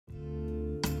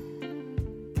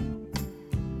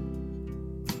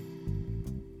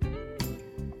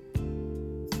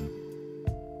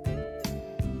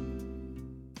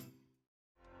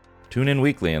Tune in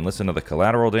weekly and listen to the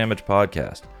Collateral Damage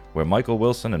Podcast, where Michael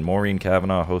Wilson and Maureen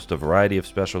Cavanaugh host a variety of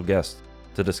special guests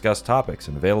to discuss topics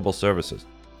and available services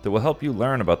that will help you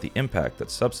learn about the impact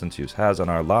that substance use has on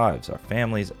our lives, our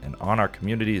families, and on our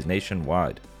communities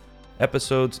nationwide.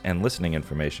 Episodes and listening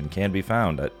information can be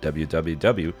found at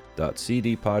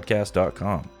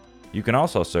www.cdpodcast.com. You can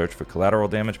also search for Collateral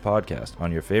Damage Podcast on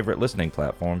your favorite listening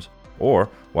platforms or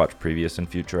watch previous and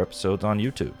future episodes on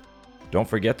YouTube. Don't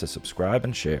forget to subscribe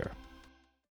and share.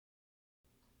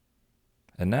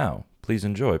 And now, please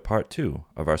enjoy part 2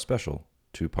 of our special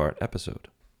 2-part episode.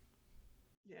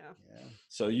 Yeah.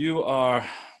 So you're a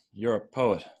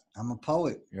poet. I'm a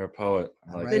poet. You're a poet.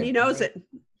 Then he knows it.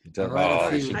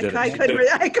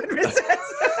 I couldn't resist.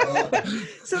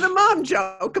 So the mom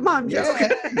joke.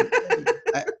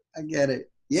 I get it.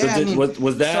 Yeah.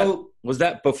 So was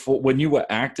that before when you were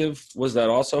active? Was that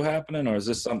also happening, or is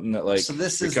this something that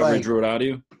recovery drew it out of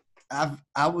you?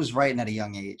 I was writing at a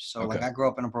young age. So I grew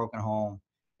up in a broken home,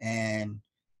 and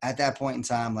at that point in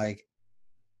time,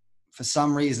 for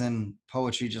some reason,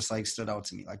 poetry just stood out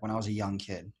to me. When I was a young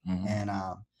kid, and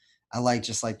I like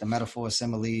just the metaphor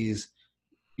similes.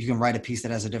 You can write a piece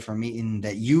that has a different meaning,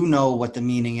 that you know what the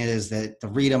meaning is, that the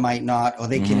reader might not, or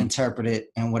they can interpret it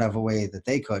in whatever way that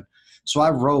they could. So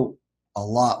I wrote a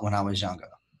lot when I was younger.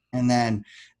 And then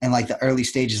in the early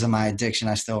stages of my addiction,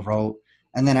 I still wrote.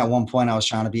 And then at one point I was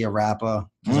trying to be a rapper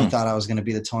because I thought I was going to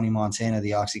be the Tony Montana of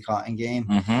the Oxycontin game,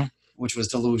 which was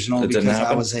delusional because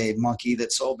I was a monkey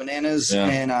that sold bananas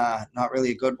and not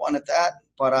really a good one at that.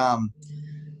 But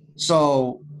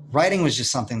so writing was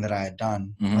just something that I had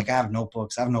done. I have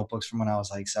notebooks. I have notebooks from when I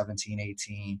was 17,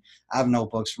 18. I have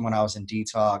notebooks from when I was in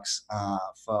detox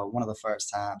for one of the first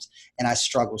times. And I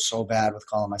struggled so bad with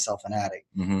calling myself an addict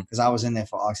because I was in there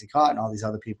for Oxycontin. All these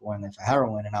other people were in there for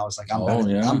heroin. And I was like,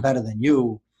 I'm better than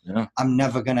you. Yeah. I'm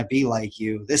never going to be like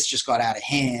you. This just got out of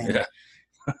hand. Yeah.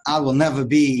 I will never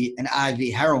be an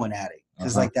IV heroin addict.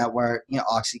 Because that word,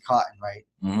 Oxycontin, right?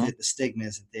 The stigma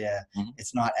isn't there.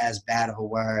 It's not as bad of a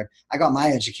word. I got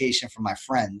my education from my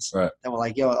friends that were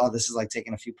like, this is like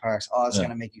taking a few perks. Oh, it's going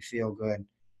to make you feel good.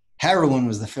 Heroin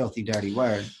was the filthy, dirty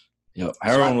word.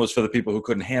 Heroin was for the people who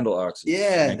couldn't handle oxygen.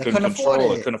 Yeah, they couldn't afford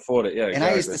it. Couldn't afford it. Yeah, exactly. And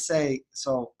I used to say,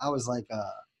 so I was like,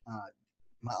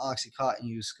 my Oxycontin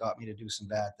use got me to do some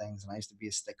bad things. And I used to be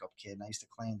a stick-up kid. And I used to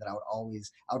claim that I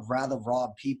would rather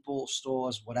rob people,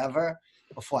 stores, whatever,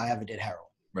 before I ever did heroin.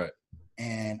 Right.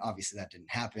 And obviously that didn't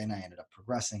happen. I ended up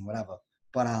progressing, whatever.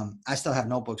 But I still have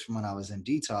notebooks from when I was in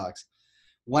detox.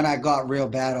 When I got real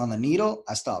bad on the needle,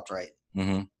 I stopped writing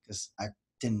because I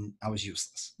was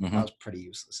useless. I was pretty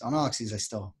useless. On oxys, I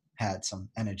still had some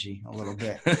energy a little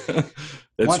bit.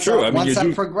 That's true. Once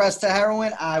I progressed to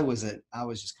heroin, I was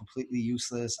just completely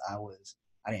useless. I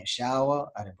didn't shower.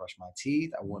 I didn't brush my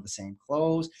teeth. I wore the same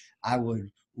clothes. I would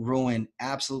ruin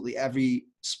absolutely every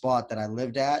spot that I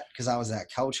lived at because I was that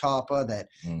couch hopper that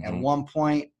at one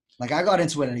point, I got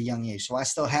into it at a young age. So I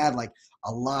still had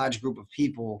a large group of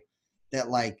people that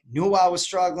knew I was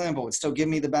struggling, but would still give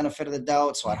me the benefit of the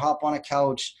doubt. So I'd hop on a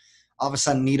couch. All of a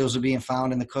sudden needles were being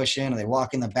found in the cushion, or they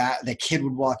walk in the back. The kid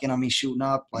would walk in on me shooting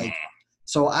up.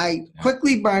 So I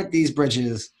quickly burnt these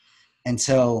bridges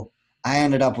until I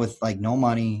ended up with no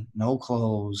money, no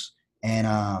clothes. And,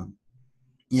 I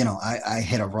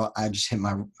just hit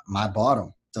my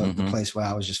bottom, the place where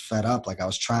I was just fed up. I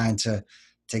was trying to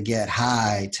get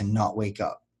high to not wake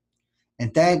up.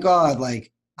 And thank God,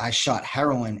 I shot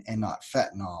heroin and not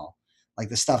fentanyl,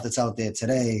 the stuff that's out there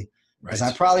today. Because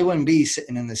I probably wouldn't be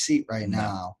sitting in the seat right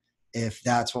now if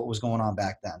that's what was going on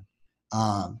back then.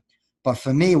 But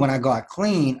for me, when I got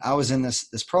clean, I was in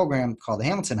this program called the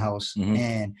Hamilton House,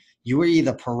 and you were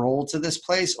either paroled to this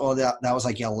place or that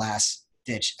was your last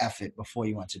ditch effort before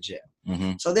you went to jail.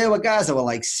 So there were guys that were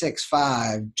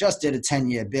 6'5", just did a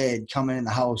 10-year bid, coming in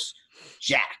the house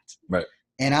jacked. Right.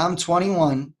 And I'm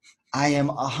 21. I am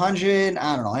 100,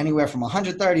 I don't know, anywhere from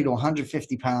 130 to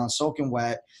 150 pounds, soaking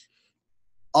wet.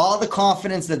 All the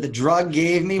confidence that the drug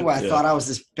gave me, where I thought I was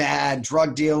this bad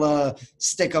drug dealer,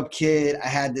 stick-up kid. I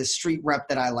had this street rep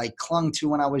that I clung to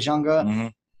when I was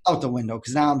younger, out the window.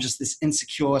 Because now I'm just this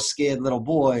insecure, scared little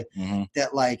boy that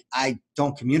I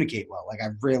don't communicate well. I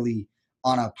really,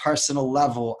 on a personal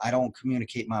level, I don't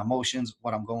communicate my emotions,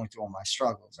 what I'm going through, and my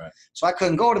struggles. Right. So I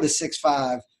couldn't go to the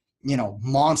 6'5",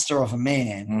 monster of a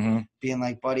man, being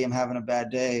like, buddy, I'm having a bad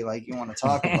day. You want to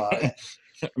talk about it?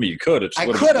 I mean, you could. I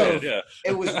could have. Yeah.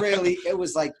 It was probably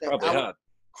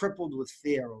crippled with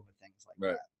fear over things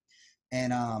that.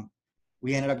 And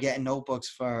we ended up getting notebooks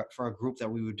for a group that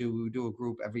we would do. We would do a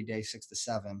group every day, 6 to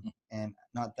 7. And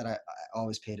not that I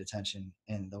always paid attention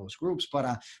in those groups,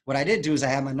 but what I did do is I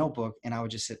had my notebook and I would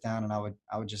just sit down and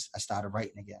I started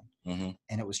writing again.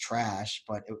 And it was trash,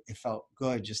 but it felt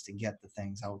good just to get the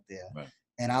things out there. Right.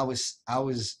 And I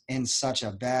was in such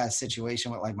a bad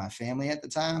situation with like my family at the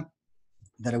time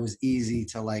that it was easy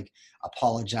to like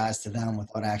apologize to them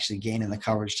without actually gaining the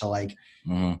courage to like,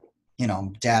 you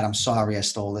know, Dad, I'm sorry I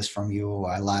stole this from you,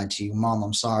 or I lied to you. Mom,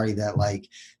 I'm sorry that like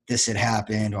this had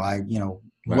happened, or I, you know,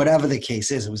 whatever the case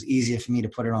is. It was easier for me to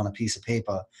put it on a piece of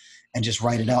paper and just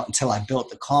write it out until I built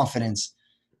the confidence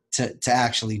to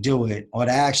actually do it, or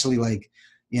to actually like,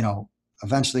 you know,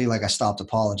 eventually like I stopped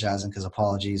apologizing because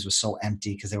apologies was so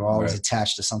empty because they were always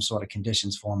attached to some sort of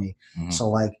conditions for me. So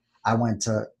like I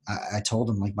told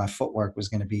him like my footwork was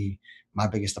going to be my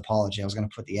biggest apology. I was going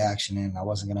to put the action in. I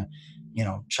wasn't going to, you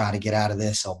know, try to get out of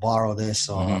this or borrow this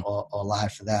or lie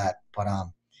for that. But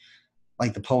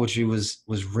like the poetry was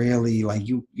really like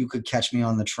you could catch me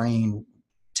on the train,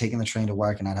 taking the train to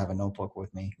work, and I'd have a notebook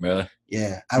with me. Really?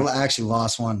 Yeah. I actually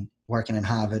lost one working in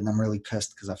Harvard, and I'm really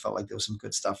pissed because I felt like there was some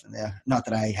good stuff in there. Not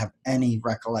that I have any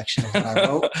recollection of what I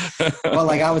wrote, but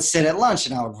like I would sit at lunch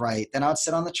and I would write. Then I would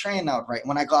sit on the train and I would write.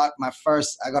 When I got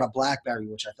I got a BlackBerry,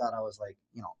 which I thought I was like,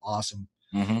 you know, awesome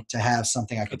to have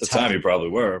something I could. At the time, you probably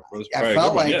were. I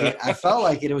felt like it. I felt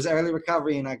like it. It was early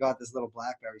recovery, and I got this little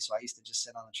BlackBerry, so I used to just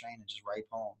sit on the train and just write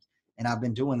poems. And I've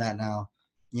been doing that now,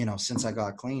 you know, since I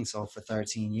got clean, so for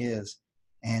 13 years.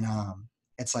 And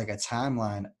it's like a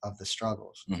timeline of the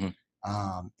struggles.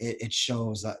 It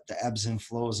shows the ebbs and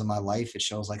flows of my life. It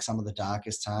shows like some of the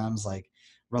darkest times, like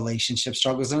relationship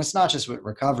struggles. And it's not just with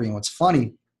recovery. And what's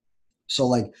funny, so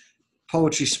like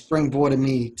poetry springboarded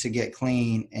me to get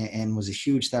clean and was a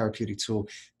huge therapeutic tool.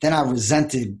 Then I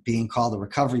resented being called a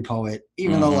recovery poet,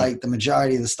 even though like the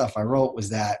majority of the stuff I wrote was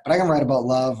that. But I can write about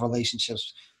love,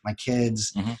 relationships, my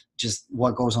kids, just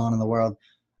what goes on in the world.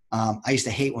 I used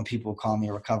to hate when people call me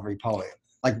a recovery poet.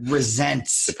 Like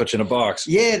resents. They put you in a box.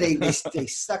 Yeah, they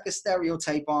stuck a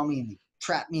stereotype on me and they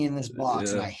trapped me in this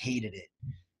box, and I hated it.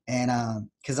 And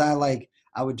because I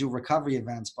would do recovery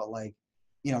events, but like,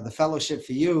 you know, the fellowship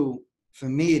for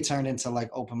me, it turned into like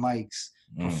open mics,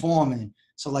 performing.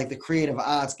 So like the creative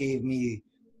arts gave me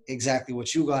exactly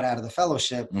what you got out of the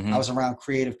fellowship. I was around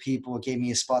creative people. It gave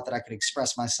me a spot that I could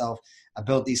express myself. I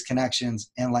built these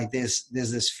connections, and like there's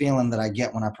this feeling that I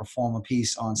get when I perform a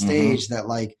piece on stage that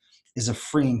like is a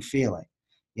freeing feeling.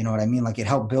 You know what I mean? Like it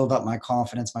helped build up my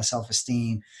confidence, my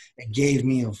self-esteem. It gave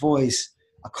me a voice,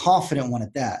 a confident one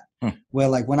at that. Where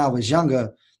like when I was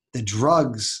younger, the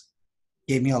drugs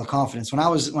gave me all the confidence. When I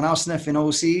was sniffing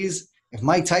OCs, if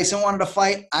Mike Tyson wanted to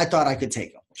fight, I thought I could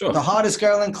take him. Sure. The hottest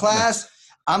girl in class,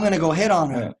 I'm going to go hit on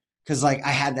her because like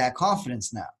I had that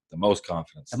confidence now. The most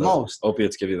confidence. The most.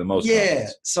 Opiates give you the most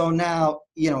confidence. So now,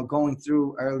 you know, going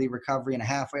through early recovery in a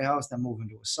halfway house, then moving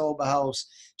to a sober house,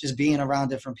 just being around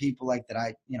different people like that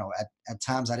I, you know, at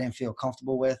times I didn't feel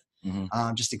comfortable with,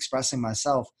 just expressing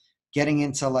myself, getting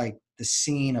into like the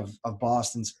scene of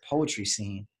Boston's poetry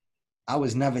scene. I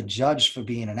was never judged for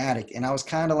being an addict. And I was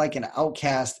kind of like an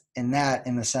outcast in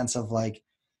the sense of like,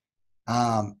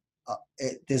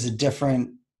 there's a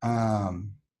different,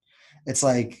 it's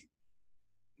like,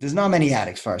 there's not many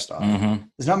addicts, first off.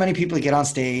 There's not many people that get on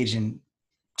stage and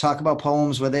talk about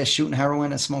poems where they're shooting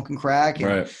heroin and smoking crack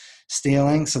and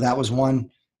stealing. So that was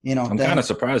one, you know. I'm kind of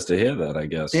surprised to hear that, I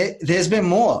guess. There's been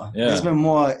more. Yeah. There's been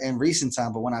more in recent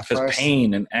time. But when I first.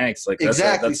 pain and angst. Like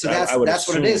exactly. So that's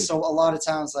what it is. So a lot of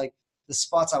times, like the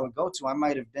spots I would go to, I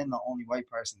might have been the only white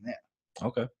person there.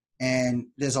 Okay. And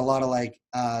there's a lot of like,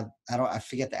 I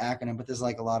forget the acronym, but there's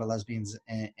like a lot of lesbians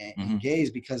and gays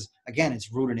because, again,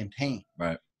 it's rooted in pain.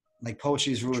 Right. Like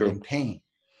poetry is rooted in pain,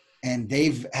 and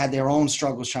they've had their own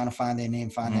struggles trying to find their name,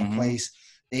 find their place.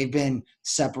 They've been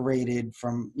separated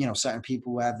from, you know, certain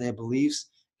people who have their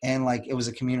beliefs. And like, it was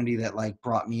a community that like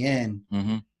brought me in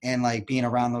and like being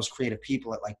around those creative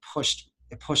people, it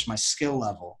pushed my skill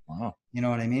level. Wow. You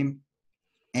know what I mean?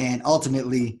 And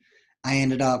ultimately I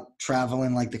ended up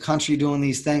traveling like the country doing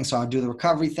these things. So I'd do the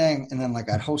recovery thing. And then like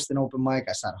I'd host an open mic.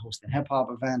 I started hosting hip hop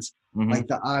events. Like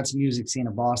the arts music scene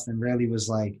of Boston really was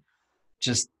like,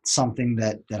 just something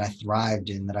that I thrived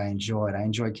in, that I enjoyed. I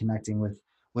enjoyed connecting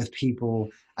with people.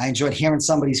 I enjoyed hearing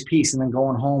somebody's piece and then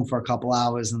going home for a couple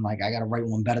hours and like, I got to write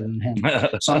one better than him.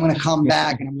 So I'm going to come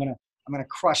back and I'm going to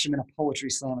crush him in a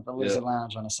poetry slam at the Lizard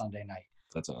Lounge on a Sunday night.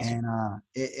 That's awesome. And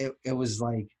it was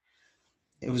like,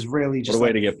 it was really just what a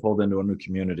way to get pulled into a new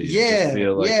community. Yeah. Just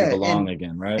feel like you belong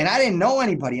again, right? And I didn't know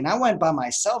anybody. And I went by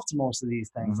myself to most of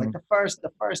these things. Like the first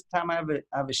time I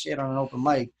ever shared on an open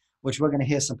mic which we're going to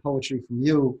hear some poetry from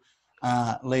you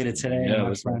later today. Yeah,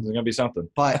 there's going to be something.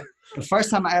 But the first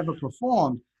time I ever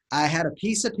performed, I had a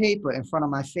piece of paper in front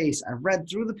of my face. I read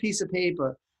through the piece of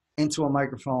paper into a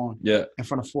microphone in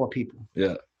front of 4 people.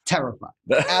 Yeah. Terrified.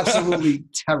 Absolutely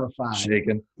terrified.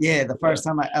 Shaking. Yeah, the first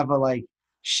time I ever like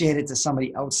shared it to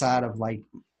somebody outside of like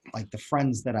the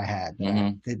friends that I had.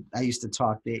 That I used to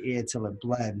talk their ear till it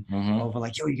bled over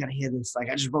like, yo, you got to hear this. Like,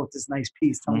 I just wrote this nice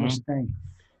piece. Tell me what you think.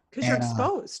 Because you're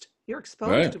exposed. You're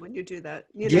exposed right. when you do that.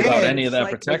 Without any of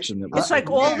that protection. It's like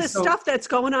all this stuff that's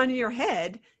going on in your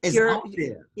head. Is out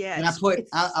there. Yeah. And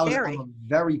I'm a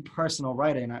very personal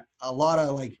writer. And a lot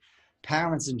of like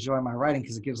parents enjoy my writing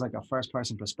because it gives like a first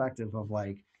person perspective of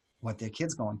like what their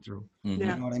kid's going through. You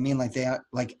know what I mean? Like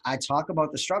I talk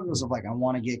about the struggles of like, I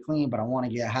want to get clean, but I want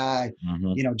to get high.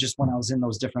 You know, just when I was in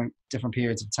those different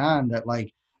periods of time that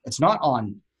like, it's not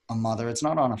on a mother, it's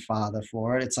not on a father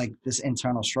for it. It's like this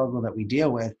internal struggle that we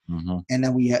deal with. And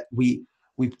then we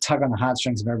tug on the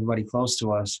heartstrings of everybody close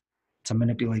to us to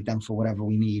manipulate them for whatever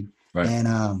we need. Right.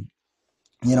 And,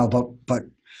 you know, but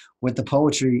with the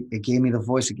poetry, it gave me the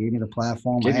voice, it gave me the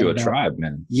platform. Give you a tribe,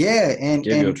 man. Yeah. And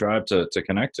give you a tribe to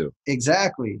connect to.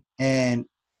 Exactly. And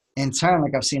in turn,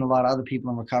 like I've seen a lot of other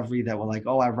people in recovery that were like,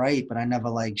 oh, I write, but I never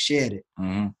like shared it.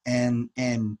 And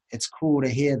it's cool to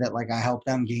hear that like I help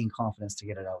them gain confidence to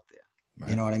get it out there. Right.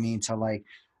 You know what I mean? To like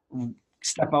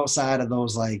step outside of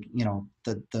those like, you know,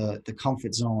 the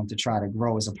comfort zone to try to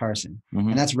grow as a person.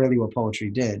 And that's really what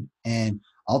poetry did. And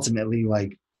ultimately,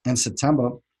 like in September,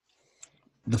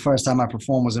 the first time I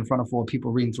performed was in front of 4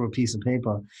 people reading through a piece of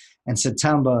paper. In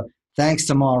September, thanks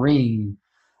to Maureen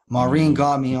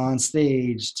got me on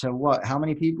stage to what? How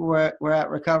many people were at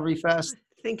Recovery Fest?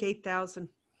 I think 8,000.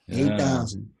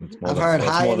 8,000. I've heard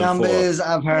higher numbers.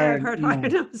 I've heard higher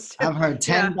numbers. I've heard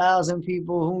 10,000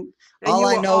 people who. And all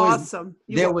I know is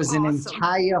there was an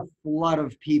entire flood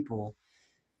of people,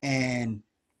 and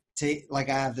like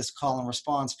I have this call and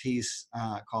response piece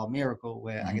called Miracle,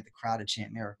 where I get the crowd to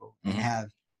chant Miracle and have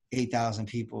 8,000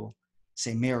 people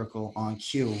say Miracle on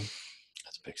cue.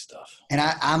 That's big stuff. And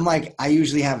I'm like, I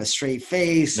usually have a straight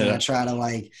face, and I try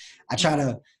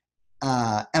to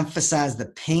emphasize the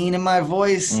pain in my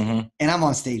voice, and I'm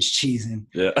on stage cheesing.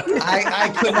 Yeah. I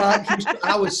could not.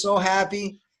 I was so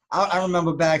happy. I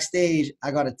remember backstage,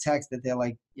 I got a text that they're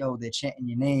like, yo, they're chanting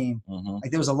your name. Like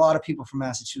there was a lot of people from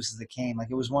Massachusetts that came. Like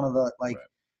it was one of the, like,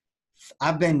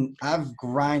 I've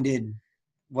grinded,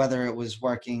 whether it was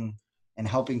working and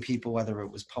helping people, whether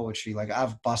it was poetry, like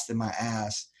I've busted my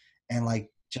ass. And like,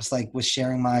 just like with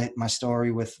sharing my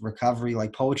story with recovery,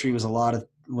 like poetry was a lot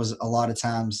of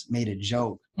times made a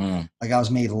joke. Like I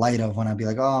was made light of when I'd be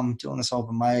like, oh, I'm doing this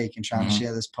open mic and trying to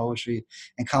share this poetry.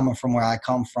 And coming from where I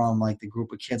come from, like the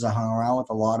group of kids I hung around with,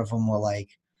 a lot of them were like,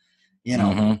 you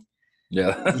know,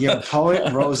 you're a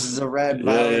poet, roses are red,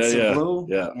 violets are blue.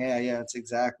 Yeah, that's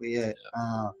exactly it.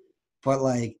 But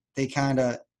like they kind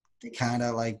of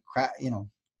like, you know,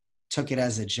 took it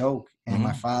as a joke. And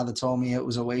my father told me it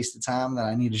was a waste of time, that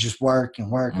I need to just work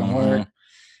and work and work.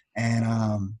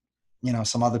 And, you know,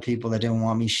 some other people that didn't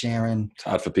want me sharing. It's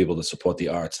hard for people to support the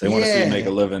arts. They want to see you make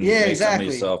a living, make something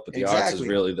of yourself. But the arts is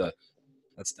really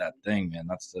that's that thing, man.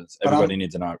 Everybody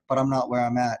needs an art. But I'm not where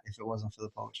I'm at if it wasn't for the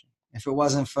poetry. If it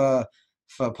wasn't for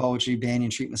poetry,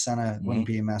 Banyan Treatment Center wouldn't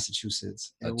be in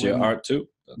Massachusetts. That's your art too?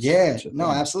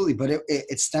 Absolutely. But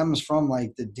it stems from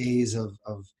like the days of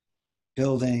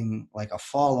building like a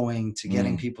following, to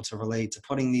getting people to relate, to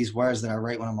putting these words that I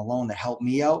write when I'm alone that help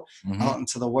me out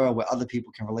into the world where other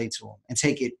people can relate to them and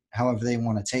take it however they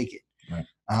want to take it. Right.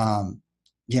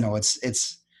 You know,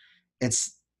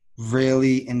 it's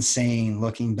really insane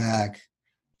looking back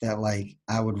that like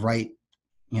I would write,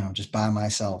 you know, just by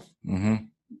myself,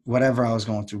 whatever I was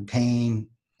going through, pain,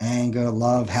 anger,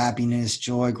 love, happiness,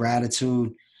 joy,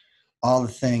 gratitude, all the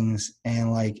things.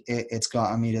 And like it's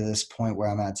gotten me to this point where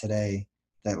I'm at today,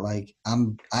 that like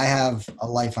I have a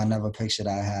life I never pictured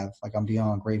I have. Like I'm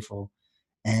beyond grateful.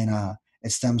 And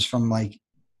it stems from like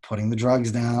putting the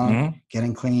drugs down,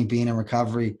 getting clean, being in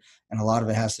recovery. And a lot of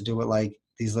it has to do with like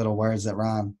these little words that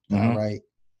rhyme that I write.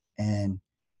 And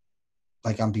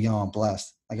like I'm beyond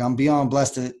blessed. Like I'm beyond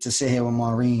blessed to sit here with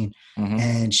Maureen,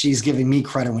 and she's giving me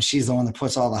credit when she's the one that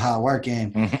puts all the hard work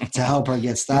in to help her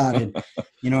get started.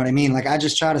 You know what I mean? Like I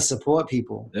just try to support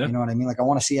people. You know what I mean? Like I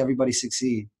want to see everybody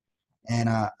succeed, and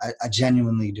I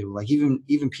genuinely do. Like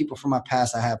even people from my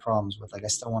past I had problems with. Like I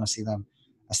still want to see them.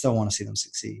 I still want to see them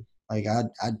succeed. Like I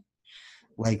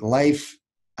like life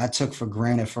I took for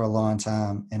granted for a long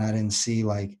time, and I didn't see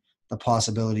like the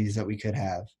possibilities that we could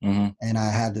have. And I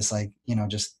had this like, you know,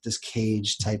 just this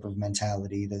cage type of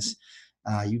mentality, this,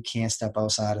 You can't step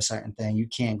outside a certain thing. You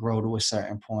can't grow to a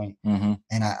certain point. Mm-hmm.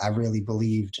 And I really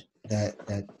believed that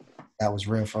was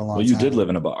real for a long time. Well, you did live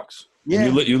in a box. Yeah.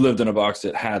 And you lived in a box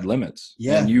that had limits.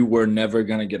 Yeah. And you were never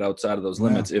going to get outside of those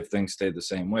limits if things stayed the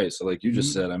same way. So like you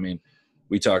just said, I mean,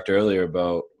 we talked earlier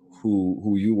about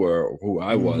who you were, or who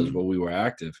I was while we were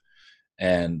active.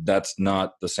 And that's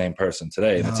not the same person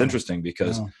today. And it's interesting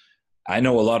because I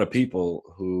know a lot of people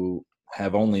who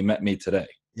have only met me today.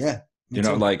 Yeah. You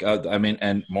know, like, I mean,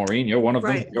 and Maureen, you're one of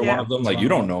them. You're one of them. Like, you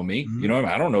don't know me. You know,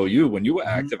 I don't know you. When you were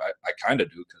active, I kind of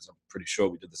do, because I'm pretty sure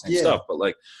we did the same stuff. But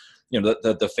like, you know,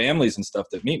 the families and stuff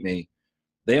that meet me,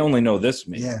 they only know this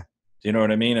me. Yeah. Do you know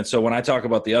what I mean? And so when I talk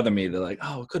about the other me, they're like,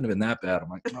 "Oh, it couldn't have been that bad." I'm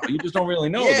like, "No, you just don't really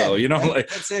know, though." You know, like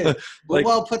that's it. We're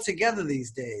well put together these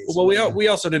days. Well, we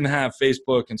also didn't have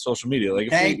Facebook and social media.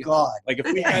 Like, thank God. Like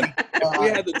if we had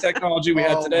the technology we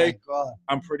had today,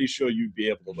 I'm pretty sure you'd be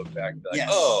able to look back and be like,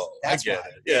 "Oh, I get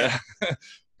it." Yeah.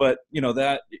 But you know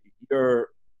that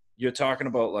you're talking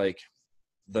about like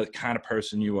the kind of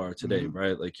person you are today,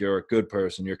 right? Like you're a good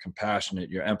person, you're compassionate,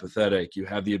 you're empathetic, you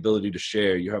have the ability to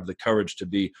share, you have the courage to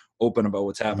be open about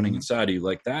what's happening inside of you.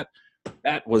 Like that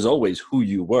was always who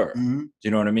you were. Do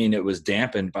you know what I mean? It was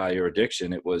dampened by your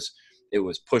addiction. It was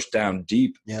pushed down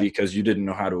deep because you didn't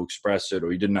know how to express it,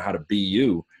 or you didn't know how to be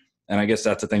you. And I guess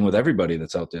that's the thing with everybody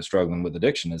that's out there struggling with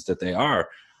addiction, is that they are,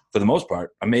 for the most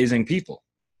part, amazing people,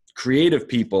 creative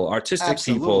people, artistic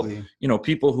people, you know,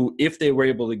 people who, if they were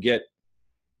able to get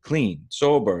clean,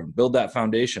 sober, build that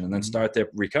foundation, and then start their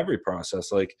recovery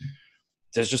process, like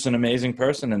there's just an amazing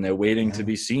person, and they're waiting to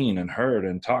be seen and heard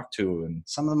and talked to. And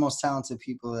some of the most talented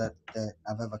people that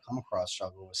I've ever come across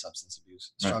struggle with substance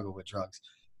abuse, struggle with drugs.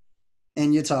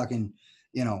 And you're talking,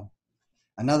 you know,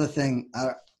 another thing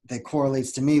that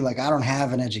correlates to me, like I don't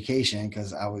have an education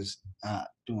because I was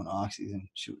doing oxys and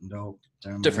shooting dope.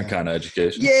 Different kind of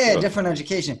education. Yeah, different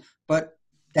education. But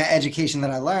that education that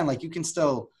I learned, like you can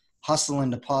still hustle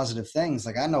into positive things.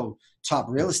 Like I know top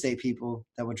real estate people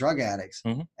that were drug addicts,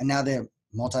 and now they're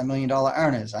multi-million-dollar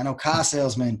earners. I know car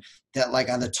salesmen that like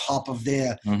are the top of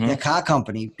their car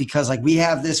company, because like we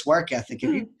have this work ethic. If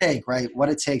you take what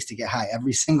it takes to get high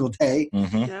every single day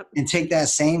and take that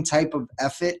same type of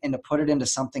effort and to put it into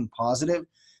something positive,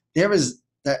 there is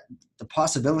that the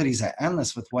possibilities are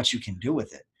endless with what you can do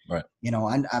with it. Right. You know,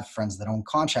 I have friends that own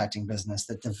contracting business,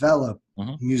 that develop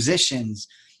musicians,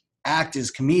 actors,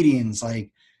 comedians.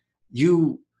 Like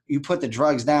you put the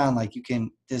drugs down, like you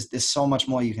can, there's so much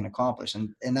more you can accomplish.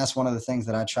 And that's one of the things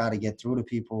that I try to get through to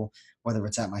people, whether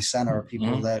it's at my center or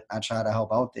people that I try to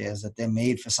help out there, is that they're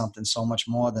made for something so much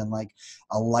more than like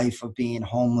a life of being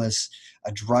homeless,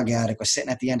 a drug addict, or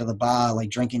sitting at the end of the bar, like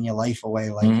drinking your life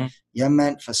away. Like you're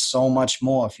meant for so much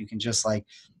more if you can just like,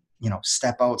 you know,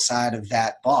 step outside of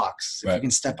that box. If you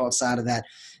can step outside of that,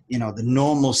 you know, the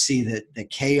normalcy that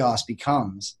chaos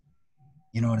becomes.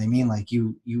 You know what I mean? Like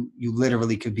you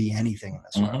literally could be anything in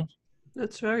this world.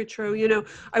 That's very true. You know,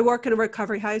 I work in a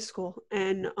recovery high school,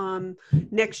 and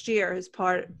next year, as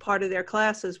part of their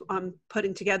classes, I'm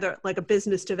putting together like a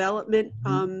business development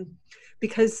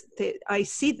because I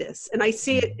see this, and I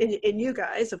see it in you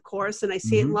guys, of course, and I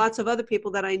see it in lots of other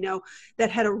people that I know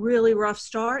that had a really rough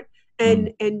start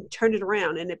and turned it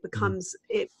around, and it becomes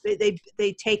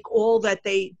they take all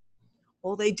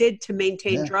they did to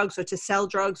maintain drugs or to sell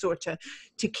drugs or to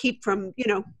keep from, you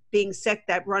know, being sick,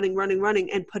 that running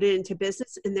and put it into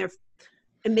business, and they're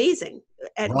amazing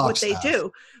at what they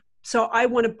do. So I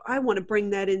want to bring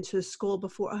that into school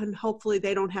before, and hopefully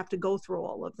they don't have to go through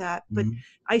all of that. But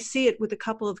I see it with a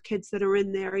couple of kids that are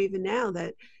in there even now,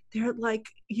 that they're like,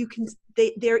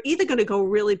 they're either going to go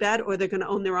really bad or they're going to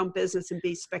own their own business and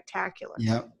be spectacular.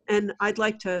 Yeah. And I'd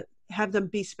like to have them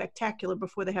be spectacular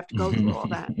before they have to go through all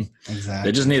that. Exactly.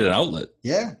 They just need an outlet.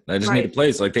 Yeah. They just need a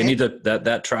place. Like they need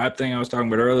that tribe thing I was talking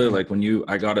about earlier. Like when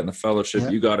I got it in the fellowship,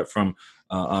 you got it from,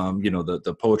 you know,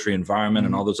 the poetry environment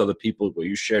and all those other people where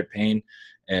you shared pain.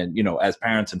 And, you know, as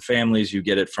parents and families, you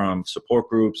get it from support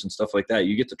groups and stuff like that.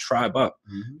 You get to tribe up.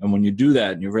 And when you do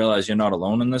that and you realize you're not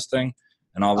alone in this thing,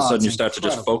 and all of a sudden you start to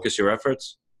just focus your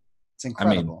efforts. It's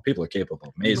incredible. I mean, people are capable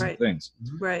of amazing things.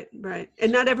 Right.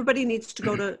 And not everybody needs to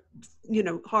go to, you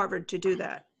know, Harvard to do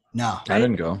that. No. Right? I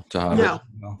didn't go to Harvard.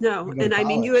 No. And I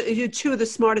mean, you're two of the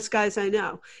smartest guys I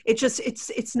know. It just,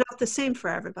 it's not the same for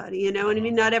everybody, you know? And I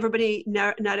mean, not everybody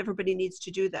needs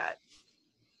to do that.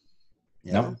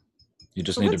 Yeah. No. You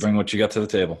just need to bring what you got to the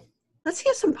table. Let's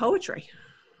hear some poetry.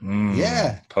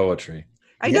 Poetry.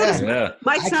 I noticed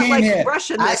Mike's not like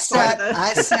Russian. I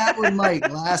sat with Mike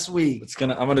last week. I'm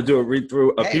gonna do a read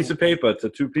through a piece of paper to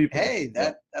two people. Hey,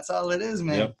 that's all it is,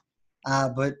 man.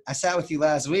 But I sat with you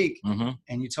last week,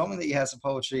 and you told me that you had some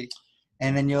poetry,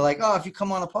 And then you're like, oh, if you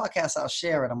come on the podcast, I'll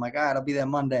share it. I'm like, all right, I'll be there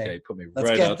Monday. Okay, put me Let's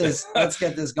right get out this. there. Let's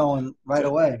get this going right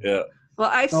away. Yeah. Well,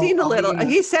 I've So seen a I'll be little. in-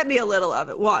 He sent me a little of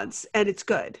it once, and it's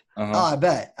good. Uh-huh. Oh, I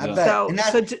bet. Yeah. So, And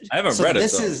that- I haven't so read it.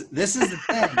 this though. is the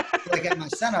thing. Like at my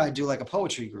center, I do like a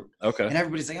poetry group, Okay. and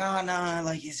everybody's like, oh no,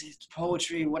 like it's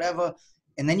poetry, whatever.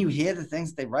 And then you hear the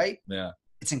things that they write. Yeah.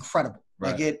 It's incredible.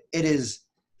 Right. Like it is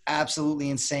absolutely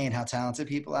insane how talented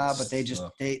people are, but they just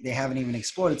they haven't even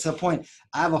explored it to the point.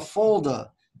 I have a folder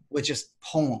with just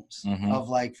poems of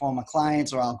like former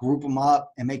clients, or I'll group them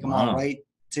up and make them all write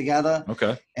together.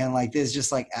 Okay. And like there's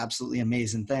just like absolutely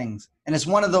amazing things. And it's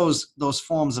one of those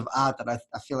forms of art that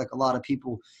I feel like a lot of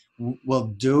people will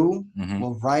do,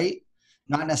 will write,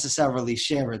 not necessarily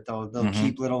share it though. They'll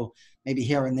keep little, maybe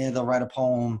here and there they'll write a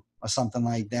poem or something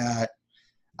like that.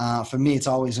 For me, it's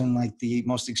always in like the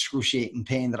most excruciating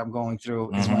pain that I'm going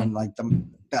through is when like the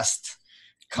best.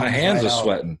 My hands are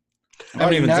sweating. I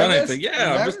haven't even done anything.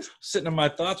 Yeah, I'm just sitting in my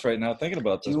thoughts right now thinking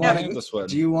about this. My hands are sweating.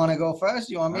 Do you want to go first?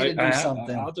 Do you want me to do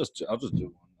something? I'll just do one.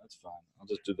 That's fine. I'll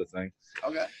just do the thing.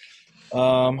 Okay.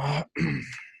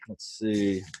 Let's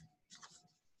see.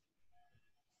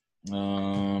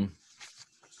 How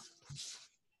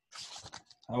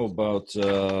about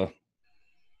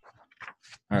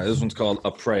all right, this one's called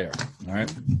A Prayer. All right.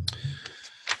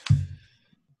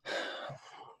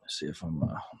 Let's see if I'm in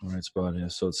the right spot here.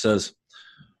 So it says,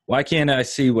 why can't I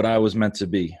see what I was meant to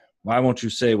be? Why won't you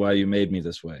say why you made me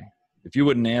this way? If you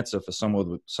wouldn't answer for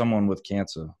someone with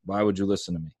cancer, why would you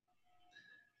listen to me?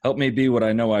 Help me be what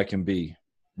I know I can be.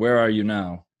 Where are you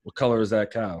now? What color is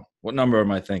that cow? What number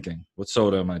am I thinking? What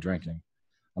soda am I drinking?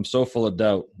 I'm so full of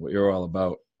doubt what you're all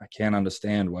about. I can't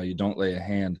understand why you don't lay a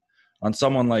hand on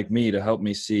someone like me to help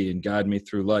me see and guide me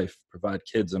through life, provide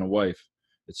kids and a wife.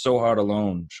 It's so hard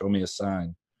alone. Show me a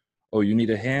sign. Oh, you need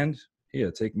a hand?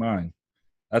 Here, take mine.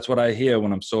 That's what I hear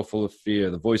when I'm so full of fear.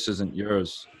 The voice isn't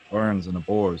yours, burns and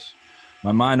abhors.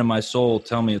 My mind and my soul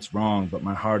tell me it's wrong, but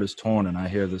my heart is torn and I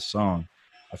hear this song.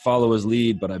 I follow his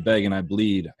lead, but I beg and I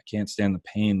bleed. I can't stand the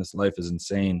pain. This life is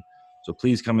insane. So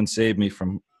please come and save me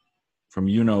from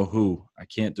you know who. I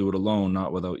can't do it alone,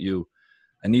 not without you.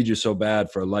 I need you so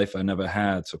bad for a life I never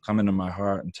had. So come into my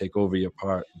heart and take over your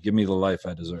part. Give me the life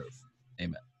I deserve.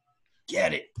 Amen.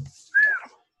 Get it.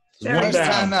 One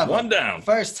down. One down.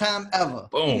 First time ever.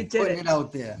 Boom. You did Putting it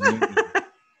out there.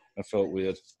 I felt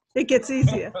weird. It gets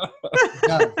easier.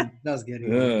 It does get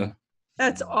easier. Yeah.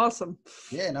 That's awesome.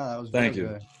 Yeah, no, that was Thank really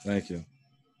you. good. Thank you.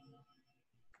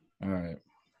 All right.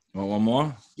 Want one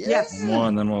more? Yes. One more,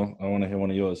 and then I want to hear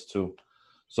one of yours too.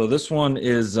 So this one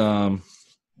is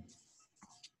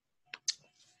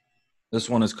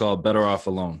called Better Off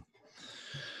Alone.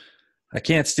 I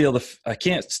can't stand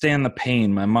the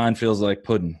pain. My mind feels like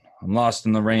pudding. I'm lost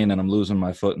in the rain and I'm losing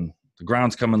my footing. The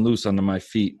ground's coming loose under my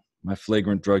feet. My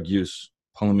flagrant drug use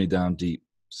pulling me down deep.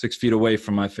 6 feet away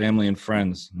from my family and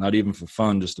friends, not even for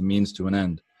fun, just a means to an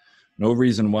end. No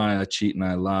reason why I cheat and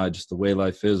I lie, just the way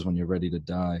life is when you're ready to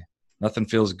die. Nothing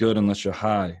feels good unless you're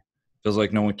high. Feels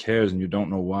like no one cares and you don't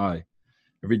know why.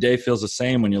 Every day feels the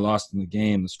same when you're lost in the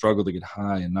game, the struggle to get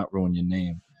high and not ruin your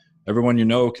name. Everyone you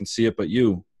know can see it but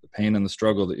you, the pain and the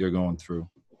struggle that you're going through.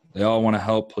 They all want to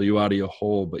help pull you out of your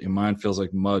hole, but your mind feels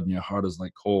like mud and your heart is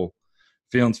like coal.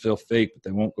 Feelings feel fake, but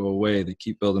they won't go away. They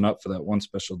keep building up for that one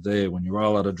special day when you're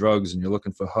all out of drugs and you're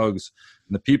looking for hugs,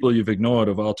 and the people you've ignored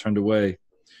have all turned away.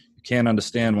 You can't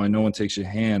understand why no one takes your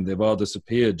hand. They've all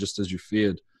disappeared just as you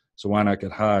feared. So why not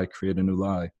get high, create a new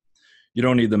lie? You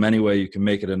don't need them anyway. You can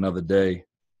make it another day.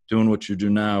 Doing what you do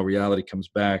now, reality comes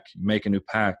back. You make a new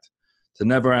pact to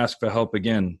never ask for help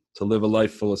again, to live a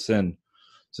life full of sin.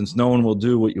 Since no one will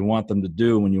do what you want them to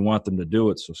do when you want them to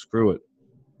do it, so screw it.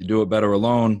 You do it better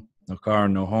alone. No car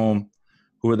and no home.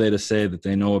 Who are they to say that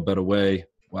they know a better way?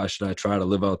 Why should I try to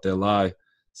live out their lie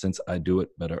since I do it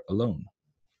better alone?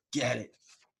 Get it.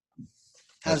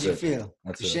 How's it feel?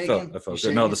 That's you it. shaking? I felt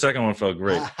good. No, the second one felt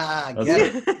great.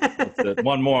 Get it. That's it.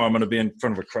 One more, I'm going to be in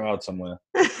front of a crowd somewhere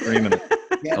screaming it.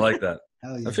 I like that.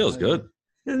 Yeah, That feels good.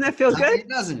 Doesn't that feel good? It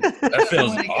doesn't. That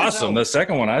feels awesome. The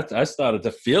second one, I started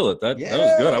to feel it. That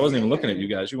was good. I wasn't even looking at you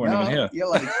guys. You weren't even here. You're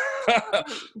like,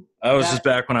 I was just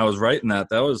back when I was writing that.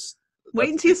 Wait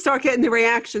until you start getting the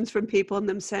reactions from people and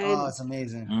them saying, oh, it's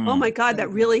amazing. oh my God, that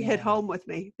really hit home with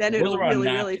me. Then it'll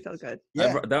really feel good.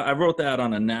 Yeah. I wrote that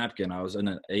on a napkin. I was in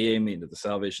an AA meeting at the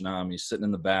Salvation Army, sitting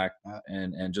in the back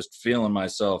and just feeling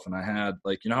myself. And I had,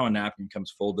 like, you know how a napkin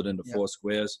comes folded into 4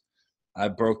 squares? I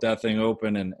broke that thing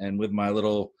open and with my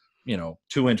little,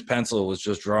 2-inch pencil was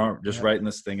just writing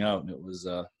this thing out. And it was,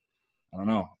 I don't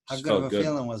know. How good of a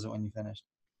feeling was it when you finished?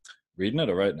 Reading it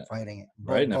or writing it? Writing it.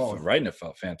 Writing it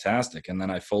felt fantastic. And then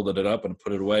I folded it up and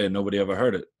put it away and nobody ever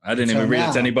heard it. I didn't even read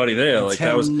it to anybody there. Like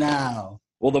that was now.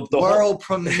 Well, the world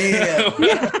premiere.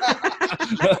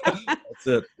 That's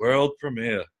it. World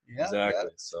premiere. Yeah, exactly. Yeah.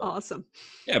 So awesome.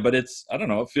 Yeah, but it's, I don't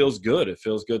know, it feels good. It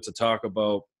feels good to talk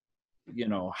about, you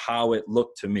know, how it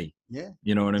looked to me. Yeah.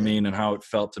 You know what I mean? And how it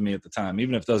felt to me at the time,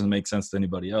 even if it doesn't make sense to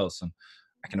anybody else. And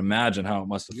I can imagine how it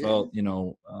must have felt, you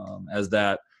know, as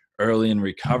that early in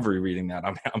recovery reading that.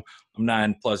 I'm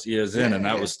 9+ years in, and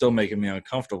that was still making me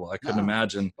uncomfortable. I couldn't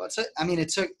imagine. Well,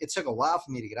 it took a while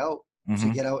for me to get out,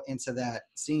 to get out into that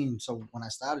scene. So when I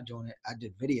started doing it, I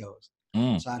did videos.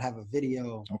 So I'd have a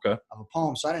video of a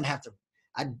poem. So I didn't have to,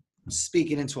 I'd speak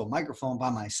it into a microphone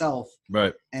by myself,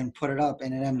 right, and put it up.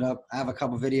 And it ended up, I have a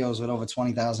couple videos with over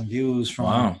 20,000 views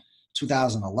from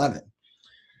 2011.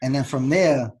 And then from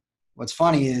there, what's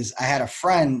funny is I had a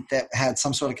friend that had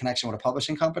some sort of connection with a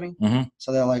publishing company.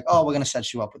 So they're like, oh, we're going to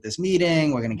set you up with this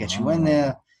meeting. We're going to get you in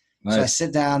there. Nice. So I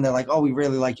sit down. They're like, oh, we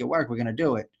really like your work. We're going to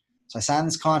do it. So I signed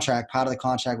this contract. Part of the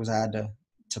contract was I had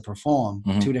to perform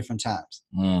 2 different times.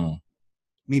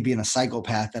 Me being a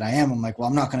psychopath that I am, I'm like, well,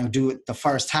 I'm not going to do it the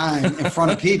first time in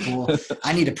front of people.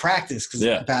 I need to practice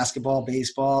because basketball,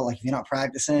 baseball, like if you're not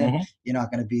practicing, you're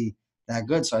not going to be that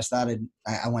good. So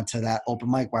I went to that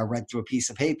open mic where I read through a piece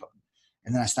of paper.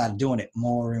 And then I started doing it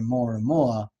more and more and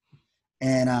more.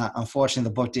 And unfortunately,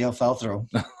 the book deal fell through.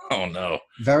 Oh, no.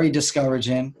 Very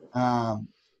discouraging.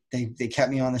 They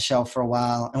kept me on the shelf for a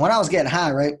while. And when I was getting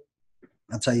high, right,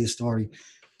 I'll tell you a story.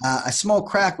 I smoked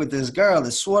crack with this girl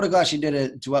that swore to God she did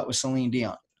a duet with Celine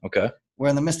Dion. Okay. We're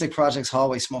in the Mystic Project's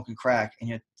hallway smoking crack,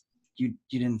 and you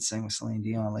didn't sing with Celine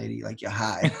Dion, lady. Like, you're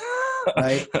high,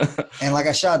 right? And like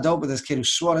I shot dope with this kid who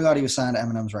swore to God he was signed to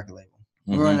Eminem's record label.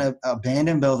 We were in an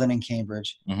abandoned building in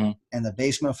Cambridge, and the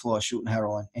basement floor shooting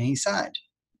heroin, and he signed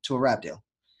to a rap deal.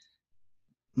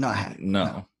 Not happy.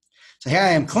 No. So here I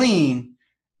am, clean,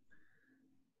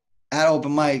 at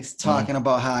open mics, talking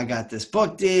about how I got this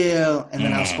book deal, and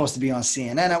then I was supposed to be on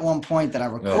CNN at one point. That I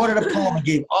recorded a poem and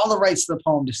gave all the rights to the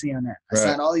poem to CNN. I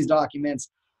signed all these documents.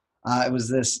 It was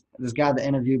this guy that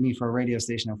interviewed me for a radio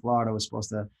station in Florida was supposed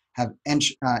to have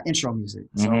intro music.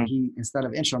 So he, instead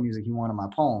of intro music, he wanted my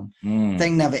poem.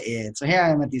 Thing never aired. So here I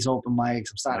am at these open mics.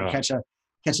 I'm starting to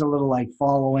catch a little like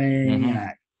following.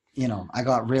 And I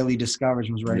got really discouraged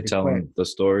and was ready to quit. The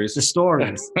stories.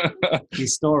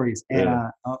 These stories.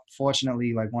 And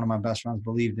fortunately, like one of my best friends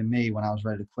believed in me when I was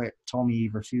ready to quit, told me he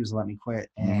refused to let me quit.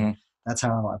 And that's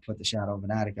how I put The Shadow of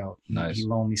an Attic out. Nice. He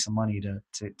loaned me some money to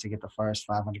get the first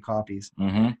 500 copies.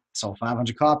 Sold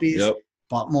 500 copies. Yep.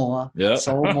 Bought more,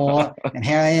 sold more, and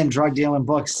here I am drug dealing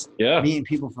books, meeting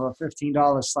people for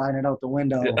 $15, sliding it out the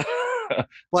window.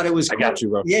 But it was cool. I got you,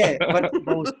 bro. Yeah, but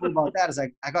what was cool about that is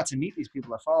I got to meet these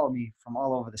people that follow me from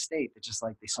all over the state that just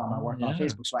like they saw my work on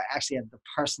Facebook. So I actually had the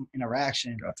person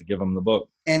interaction. Got to give them the book.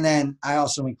 And then I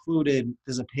also included,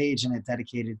 there's a page in it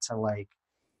dedicated to like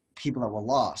people that were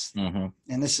lost. And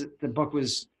the book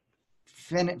was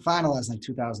finalized in like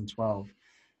 2012.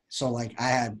 So like I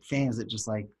had fans that just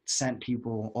like sent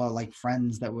people or like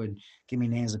friends that would give me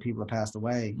names of people that passed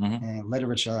away. And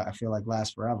literature, I feel like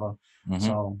lasts forever.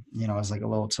 So, it's like a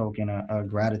little token of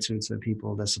gratitude to the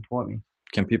people that support me.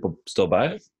 Can people still buy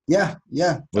it? Yeah.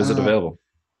 Where's it available?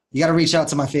 You got to reach out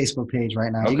to my Facebook page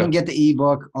right now. You can get the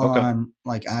ebook on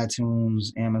like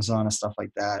iTunes, Amazon, and stuff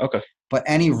like that. But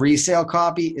any resale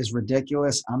copy is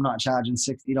ridiculous. I'm not charging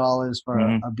 $60 for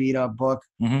a beat up book,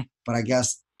 but I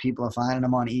guess people are finding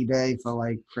them on eBay for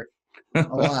like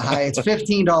a lot higher. It's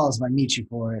 $15 if I meet you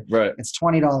for it. Right. It's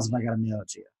 $20 if I got to mail it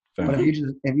to you. Fair. But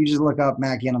if you just look up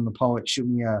Matt Ganem the Poet, shoot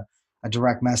me a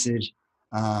direct message.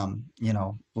 I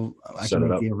can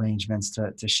make the arrangements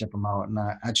to ship them out. And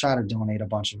I try to donate a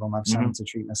bunch of them. I've sent them to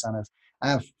treatment centers.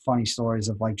 I have funny stories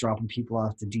of like dropping people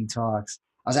off to detox.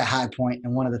 I was at High Point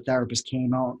and one of the therapists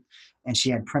came out and she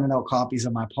had printed out copies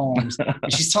of my poems.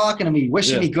 And she's talking to me,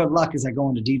 wishing me good luck as I go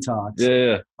into detox.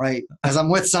 Yeah. Right. As I'm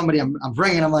with somebody, I'm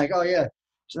bringing, I'm like, oh yeah.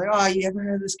 She's like, oh, you ever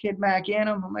heard of this kid, Matt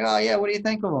Ganem? I'm like, oh yeah. What do you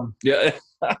think of him? Yeah.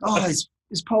 Oh, his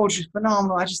poetry's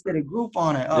phenomenal. I just did a group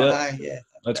on it. Oh, yeah.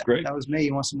 That's great. That was me.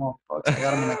 You want some more books? I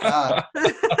got them in the car.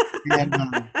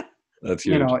 And that's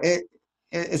huge.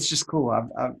 It's just cool.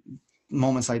 I've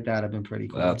moments like that have been pretty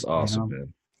cool. That's awesome,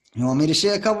 man. You want me to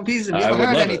share a couple pieces? Have you ever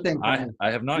heard anything? I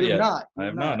have not yet. I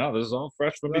have not. No, this is all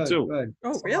fresh for me too. Good.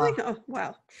 Oh, really? Oh,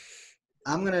 wow.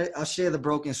 I'll share the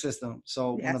broken system.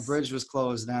 So when the bridge was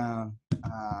closed down,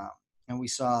 and we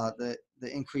saw the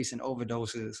increase in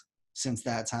overdoses since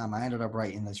that time, I ended up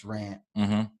writing this rant.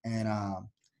 And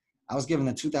I was given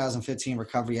the 2015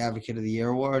 Recovery Advocate of the Year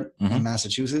Award in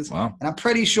Massachusetts. Wow. And I'm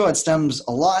pretty sure it stems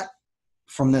a lot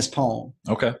from this poem.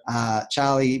 Okay.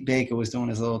 Charlie Baker was doing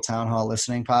his little town hall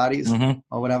listening parties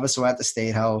or whatever. So at the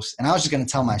State House, and I was just going to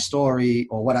tell my story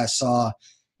or what I saw,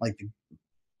 like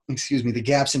the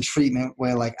gaps in treatment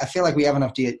where like, I feel like we have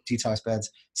enough detox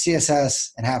beds,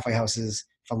 CSS and halfway houses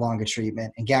for longer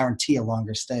treatment and guarantee a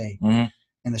longer stay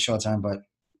in the short term. But,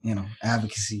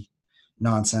 advocacy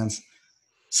nonsense.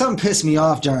 Something pissed me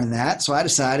off during that. So I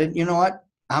decided, you know what?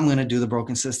 I'm going to do the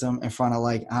broken system in front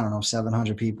of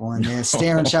 700 people. And they're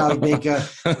staring Charlie Baker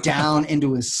down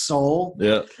into his soul.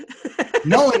 Yeah.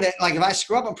 Knowing that if I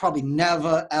screw up, I'm probably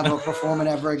never, ever performing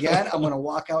ever again. I'm going to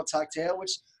walk out tucked tail,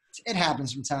 which it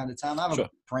happens from time to time. I have a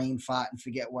brain fart and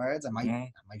forget words. I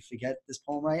might forget this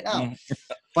poem right now.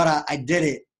 But I did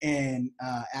it. And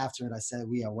after it, I said,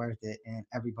 we are worth it. And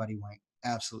everybody went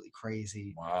absolutely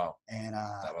crazy. Wow. And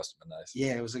that must have been nice.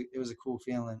 Yeah, it was a cool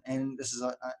feeling. And this is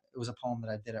it was a poem that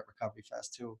I did at Recovery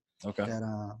Fest too. Okay.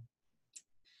 That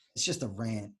it's just a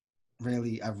rant.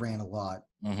 Really, I've ran a lot.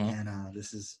 And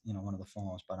this is one of the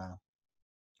forms. But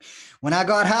when I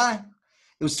got high,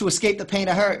 it was to escape the pain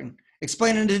of hurting.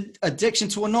 Explaining the addiction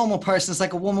to a normal person is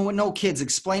like a woman with no kids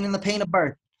explaining the pain of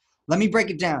birth. Let me break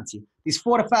it down to you. These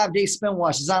 4 to 5 day spin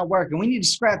washes aren't working. We need to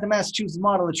scrap the Massachusetts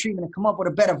model of treatment and come up with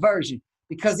a better version.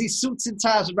 Because these suits and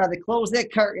ties would rather close their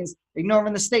curtains,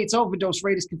 ignoring the state's overdose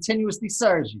rate is continuously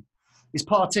surging. These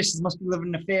politicians must be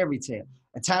living in a fairy tale.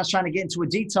 At times trying to get into a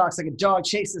detox like a dog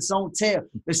chasing its own tail.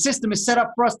 The system is set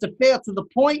up for us to fail to the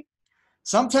point.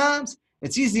 Sometimes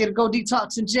it's easier to go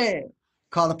detox in jail.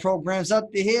 Call the programs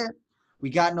up to here. We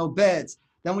got no beds.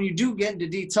 Then when you do get into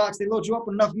detox, they load you up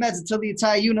with enough meds until the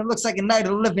entire unit looks like a night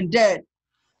of the living dead.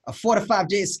 A 4 to 5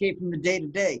 day escape from the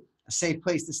day-to-day. A safe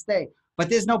place to stay. But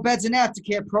there's no beds in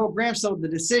aftercare programs, so the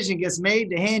decision gets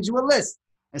made to hand you a list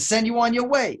and send you on your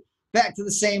way. Back to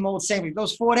the same old same.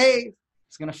 Those 4 days,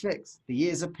 it's going to fix the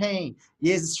years of pain,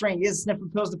 years of strain, years of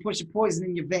sniffing pills to push your poison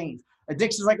in your veins.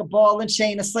 Addiction's like a ball and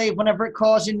chain, a slave whenever it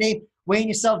calls your name, weighing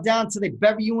yourself down till they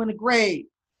bury you in the grave.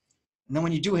 And then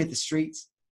when you do hit the streets,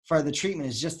 further treatment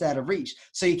is just out of reach.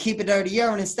 So you keep a dirty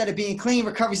urine instead of being clean.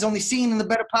 Recovery's only seen in the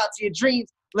better parts of your dreams,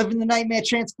 living the nightmare,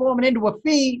 transforming into a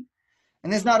fiend.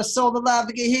 And there's not a soul alive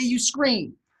that can hear you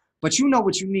scream. But you know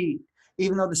what you need.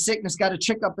 Even though the sickness got a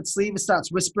trick up its sleeve, it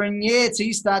starts whispering in your ear till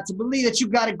you start to believe that you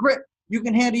got a grip. You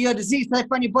can handle your disease till I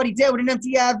find your buddy dead with an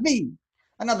empty IV.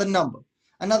 Another number,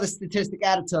 another statistic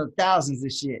added to thousands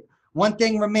this year. One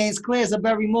thing remains clear as I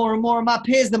bury more and more of my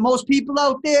peers than most people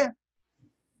out there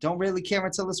don't really care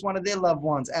until it's one of their loved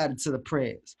ones added to the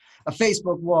prayers. A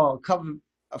Facebook wall covered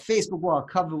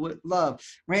with love.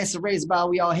 Rants and raves about how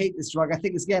we all hate this drug. I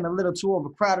think it's getting a little too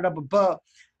overcrowded up above.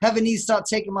 Heaven needs to start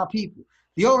taking my people.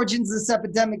 The origins of this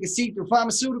epidemic is see-through.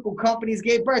 Pharmaceutical companies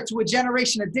gave birth to a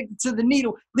generation addicted to the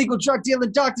needle. Legal drug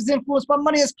dealing doctors influenced by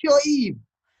money as pure evil.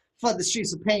 Flood the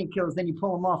streets with painkillers, then you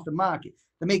pull them off the market.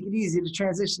 To make it easier to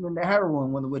transition into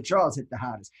heroin when the withdrawals hit the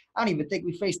hardest. I don't even think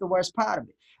we face the worst part of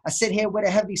it. I sit here with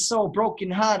a heavy soul,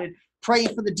 broken-hearted,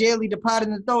 praying for the daily departed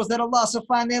and those that are lost will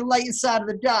find their light inside of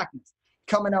the darkness,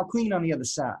 coming out clean on the other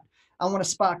side. I want to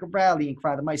spark a rallying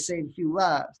cry that might save a few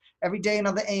lives. Every day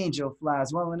another angel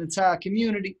flies while an entire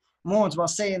community mourns while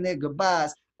saying their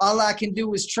goodbyes. All I can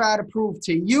do is try to prove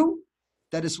to you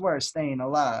that it's worth staying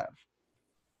alive.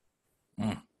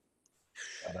 God,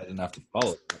 I didn't have to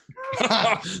follow it.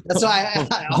 That's why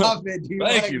I offered.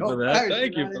 Thank you for that.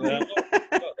 Thank you for that.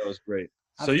 That was great.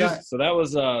 So that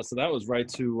was right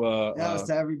to that was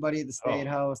to everybody at the State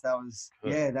House. That was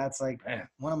that's like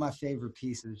one of my favorite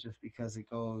pieces just because it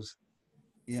goes,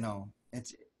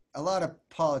 it's a lot of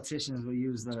politicians will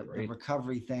use the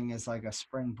recovery thing as like a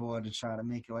springboard to try to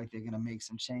make it like they're gonna make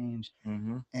some change.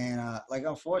 And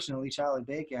unfortunately Charlie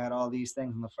Baker had all these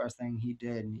things, and the first thing he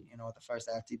did, and you know what the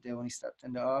first act he did when he stepped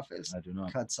into office? I do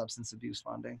not. Cut substance abuse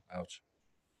funding. Ouch.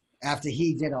 After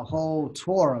he did a whole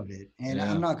tour of it. And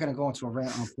I'm not going to go into a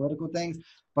rant on political things,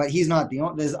 but he's not the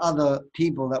only, there's other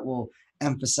people that will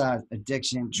emphasize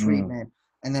addiction, treatment,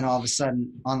 and then all of a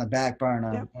sudden on the back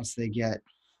burner once they get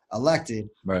elected.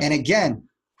 Right. And again,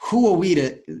 who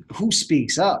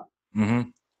speaks up?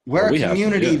 We're a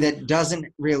community that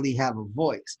doesn't really have a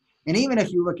voice. And even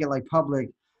if you look at like public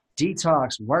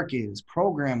detox workers,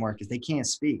 program workers, they can't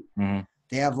speak.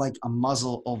 They have like a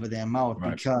muzzle over their mouth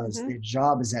because their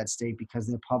job is at stake because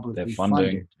they're publicly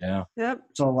funded.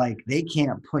 So like they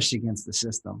can't push against the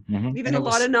system. Even a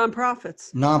lot of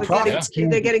nonprofits.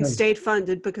 They're getting state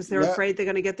funded because they're afraid they're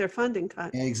going to get their funding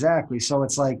cut. Exactly. So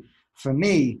it's like, for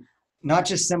me, not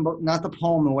the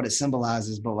poem and what it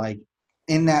symbolizes, but like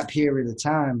in that period of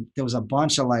time, there was a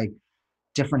bunch of like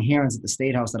different hearings at the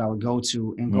State House that I would go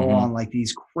to and go on like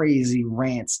these crazy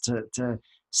rants to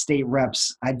state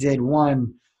reps. I did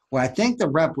one where I think the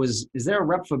rep was, is there a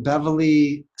rep for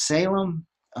Beverly Salem?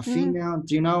 A female?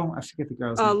 Do you know? I forget the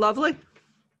girl's name. Lovely.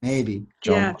 Maybe.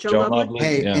 Joan Lovely.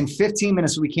 Hey, yeah. in 15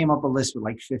 minutes, we came up a list with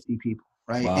like 50 people,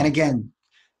 right? Wow. And again,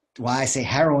 why I say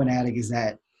heroin addict is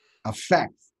that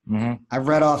effect. Mm-hmm. I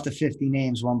read off the 50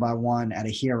 names one by one at a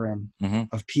hearing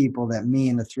of people that me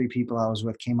and the 3 people I was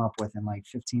with came up with in like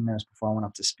 15 minutes before I went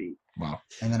up to speak. Wow.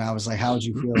 And then I was like, how would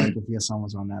you feel like if your son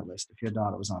was on that list, if your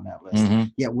daughter was on that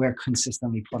list? Yet we're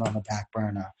consistently put on the back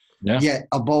burner. Yeah. Yet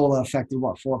Ebola affected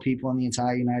 4 people in the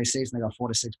entire United States, and they got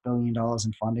 $4 to $6 billion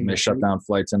in funding. They shut down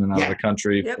flights in and out of the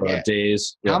country for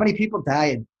days. How many people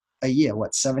died a year?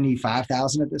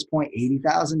 75,000 at this point?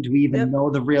 80,000? Do we even know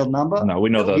the real number? No,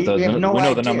 we know we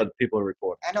know the number that people are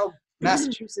reporting. I know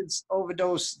Massachusetts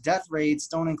overdose death rates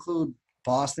don't include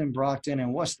Boston, Brockton,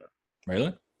 and Worcester.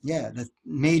 Really? Yeah, the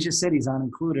major cities aren't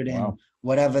included in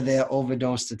whatever their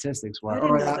overdose statistics were. I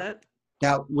didn't know that.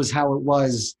 That was how it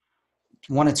was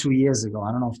 1 or 2 years ago.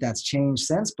 I don't know if that's changed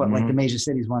since, but like the major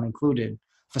cities weren't included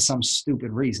for some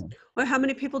stupid reason. Well, how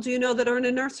many people do you know that are in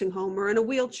a nursing home or in a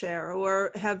wheelchair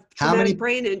or have traumatic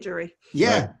brain injury?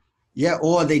 Yeah. Right. Yeah,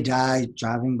 or they die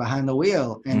driving behind the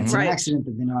wheel, and it's an accident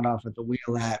that they're not off at the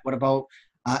wheel at. What about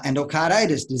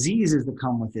endocarditis, diseases that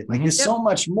come with it? Like there's so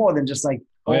much more than just like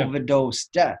overdose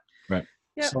death. Right.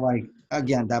 Yep. So like,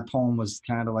 again, that poem was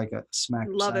kind of like a smack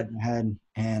beside my head,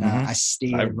 and I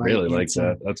stayed. I really like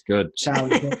that. That's good.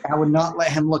 Charlie, I would not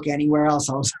let him look anywhere else.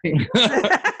 I was like,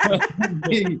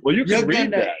 well, you could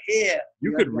read that.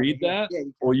 You could read that, yeah,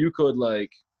 or you could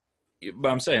like. But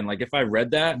I'm saying, like, if I read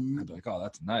that, I'd be like, "Oh,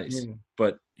 that's nice." Yeah.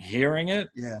 But hearing it,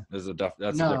 is a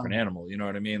different animal. You know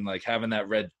what I mean? Like having that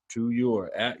read to you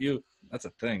or at you. That's a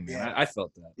thing, man. Yeah. I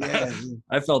felt that. Yeah.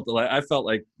 I felt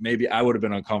like maybe I would have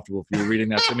been uncomfortable if you were reading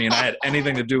that to me, and I had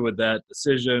anything to do with that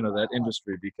decision or that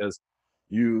industry, because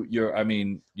you're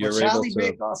able Charlie to.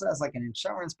 Vick also has like an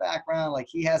insurance background. Like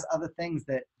he has other things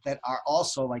that are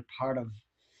also like part of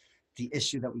the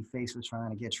issue that we face with trying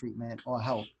to get treatment or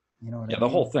help. You know what I mean? The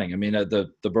whole thing. I mean,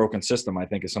 the broken system, I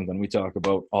think, is something we talk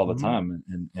about all the time,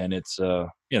 and it's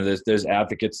there's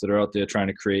advocates that are out there trying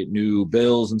to create new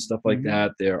bills and stuff like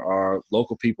that. There are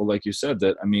local people, like you said,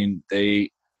 that I mean, they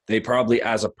probably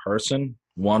as a person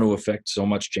want to affect so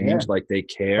much change, like they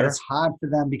care. But it's hard for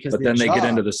them because. But then they get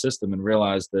into the system and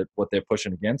realize that what they're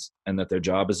pushing against, and that their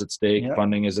job is at stake,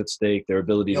 funding is at stake, their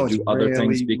ability to do other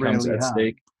things becomes at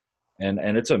stake. And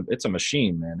it's a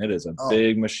machine, man. It is a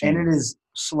big machine. And it is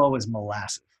slow as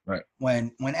molasses. Right.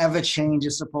 Whenever change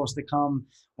is supposed to come,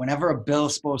 whenever a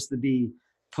bill's supposed to be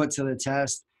put to the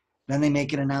test, then they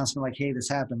make an announcement like, hey, this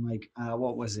happened. Like,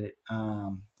 what was it?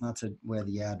 Not to wear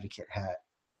the advocate hat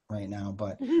right now,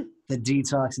 but the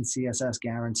detox and CSS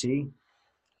guarantee.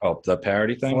 Oh, the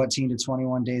parity thing? 14 to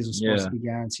 21 days was supposed to be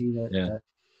guaranteed.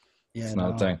 It's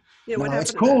not a thing. Yeah, no,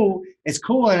 it's cool. It's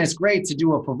cool and it's great to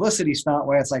do a publicity stunt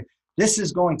where it's like, this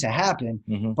is going to happen.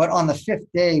 But on the 5th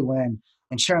day when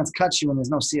insurance cuts you and there's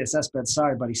no CSS bed,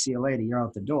 sorry, buddy, see you later, you're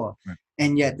out the door. Right.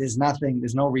 And yet there's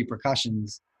no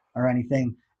repercussions or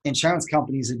anything. Insurance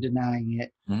companies are denying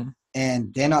it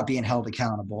and they're not being held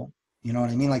accountable. You know what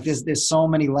I mean? Like there's so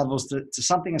many levels to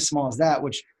something as small as that,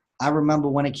 which I remember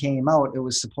when it came out, it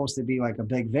was supposed to be like a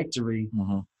big victory.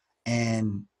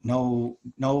 And no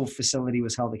facility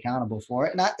was held accountable for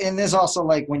it. And there's also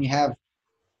like when you have,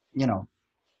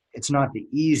 it's not the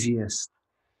easiest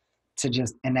to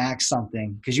just enact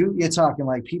something, because you're talking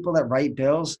like people that write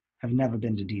bills have never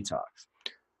been to detox.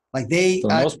 Like they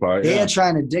are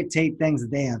trying to dictate things that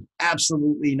they have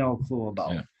absolutely no clue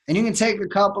about. Yeah. And you can take a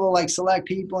couple of like select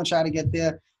people and try to get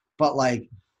there, but like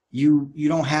you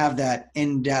don't have that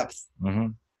in depth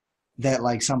that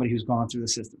like somebody who's gone through the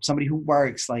system, somebody who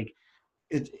works like.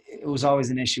 It was always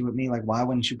an issue with me. Like, why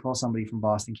wouldn't you pull somebody from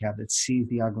Boston Cab that sees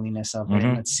the ugliness of it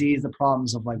and that sees the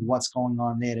problems of like what's going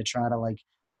on there to try to like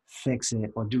fix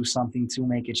it or do something to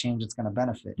make a change that's going to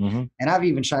benefit. And I've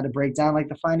even tried to break down like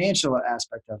the financial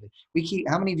aspect of it.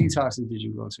 How many detoxes did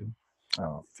you go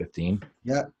to? 15.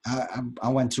 Yeah. I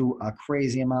went to a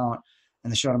crazy amount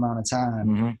in a short amount of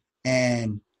time.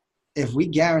 And if we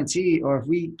guarantee, or if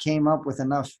we came up with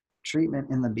enough treatment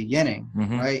in the beginning,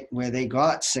 right, where they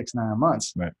got 6-9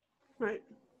 months, right,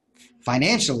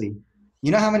 financially,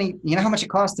 you know how much it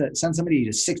costs to send somebody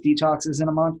to 6 detoxes in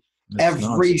a month,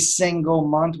 every single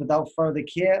month without further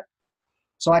care.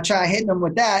 So I try hitting them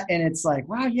with that, and it's like,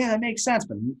 wow, yeah, that makes sense,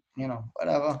 but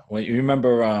whatever. Well, you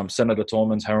remember Senator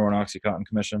Tolman's Heroin Oxycontin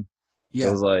Commission? Yeah,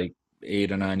 it was like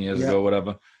 8 or 9 years ago,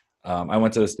 whatever. I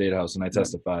went to the State House and I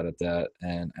testified at that,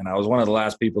 and I was one of the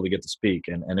last people to get to speak,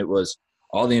 and it was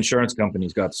all the insurance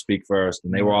companies got to speak first,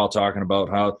 and they were all talking about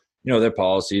how their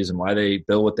policies and why they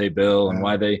bill what they bill and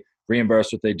why they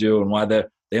reimburse what they do and why they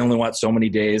only want so many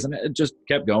days. And it just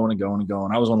kept going and going and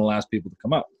going. I was one of the last people to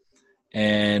come up.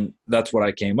 And that's what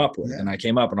I came up with. And I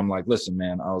came up and I'm like, listen,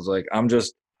 man, I was like, I'm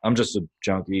just a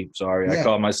junkie. Sorry. I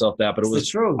called myself that, but it was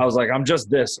true. I was like, I'm just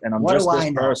this and I'm just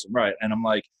this person. Right. And I'm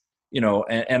like,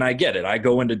 and I get it. I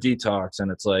go into detox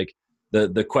and it's like,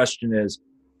 the question is,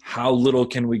 how little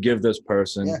can we give this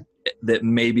person that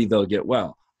maybe they'll get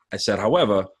well? I said,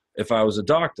 however, if I was a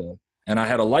doctor and I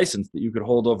had a license that you could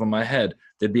hold over my head,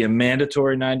 there'd be a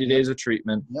mandatory 90 days of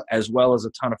treatment as well as a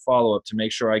ton of follow-up to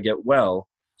make sure I get well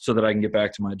so that I can get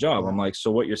back to my job. I'm like, so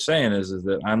what you're saying is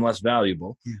that I'm less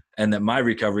valuable and that my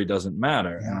recovery doesn't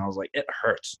matter. And I was like, it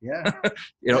hurts.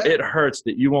 It hurts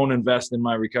that you won't invest in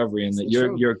my recovery and that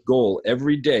your goal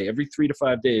every day, every 3 to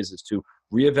 5 days is to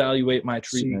reevaluate my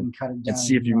treatment and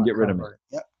see if you can get rid of me.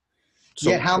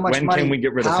 So how much when money, can we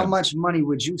get rid of him? How much money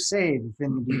would you save if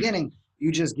in the beginning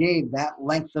you just gave that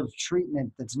length of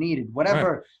treatment that's needed,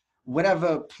 whatever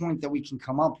point that we can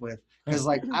come up with? Because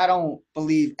I don't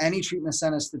believe any treatment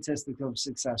center statistic of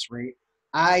success rate.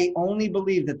 I only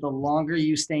believe that the longer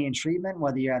you stay in treatment,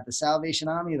 whether you're at the Salvation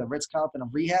Army or the Ritz-Carlton of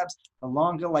rehabs, the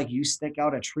longer you stick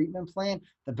out a treatment plan,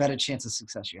 the better chance of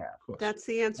success you have. That's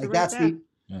the answer.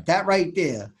 That right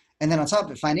there. And then on top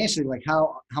of it, financially,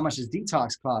 how much does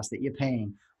detox cost that you're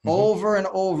paying over and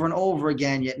over and over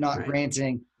again, yet not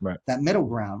granting that middle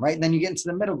ground, right? And then you get into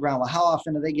the middle ground. Well, how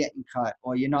often are they getting cut,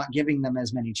 or you're not giving them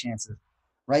as many chances,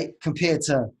 right? Compared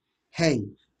to, hey,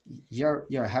 you're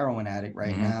a heroin addict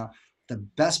right now. The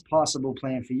best possible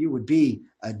plan for you would be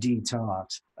a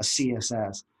detox, a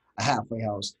CSS, a halfway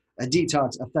house, a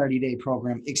detox, a 30-day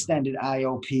program, extended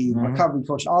IOP, recovery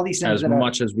coach, all these things. As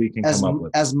much as we can come up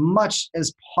with. As much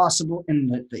as possible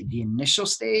in the initial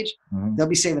stage, they'll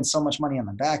be saving so much money on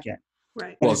the back end.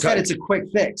 Right. Well, instead, it's a quick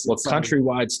fix. Well,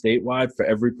 countrywide, statewide, for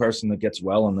every person that gets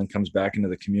well and then comes back into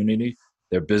the community,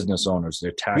 they're business owners,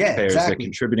 they're taxpayers, they're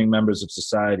contributing members of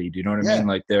society. Do you know what I mean?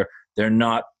 Like they're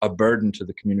not a burden to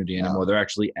the community anymore. They're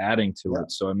actually adding to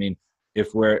it. So I mean,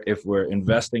 if we're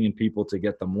investing in people to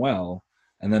get them well,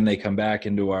 and then they come back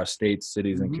into our states,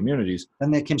 cities, and communities, then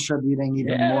they're contributing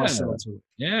even more so to it.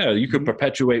 Yeah, you could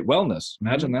perpetuate wellness.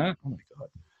 Imagine that. Oh my God.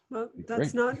 Well,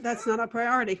 that's not a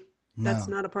priority. That's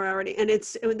not a priority. And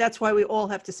that's why we all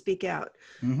have to speak out.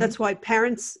 That's why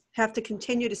parents have to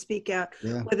continue to speak out,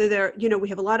 whether they're, we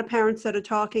have a lot of parents that are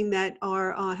talking that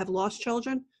have lost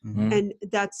children. And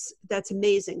that's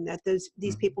amazing that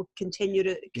these people continue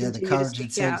to the courage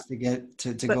it takes to get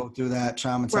to go through that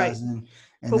traumatizing.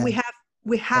 But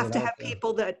we have to have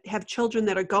people that have children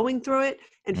that are going through it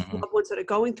and loved ones that are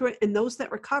going through it and those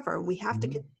that recover. We have to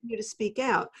continue to speak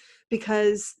out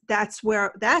because that's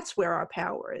where our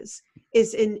power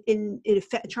is in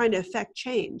trying to affect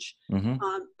change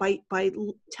by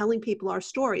telling people our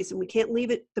stories. And we can't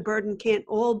leave it. The burden can't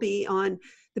all be on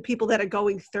the people that are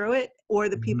going through it or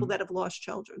the people that have lost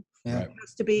children. It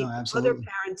has to be other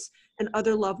parents and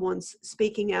other loved ones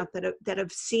speaking out that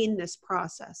have seen this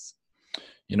process.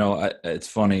 It's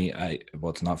funny.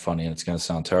 It's not funny, and it's going to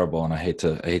sound terrible, and I hate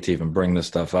to even bring this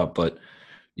stuff up, but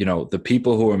the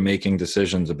people who are making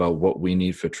decisions about what we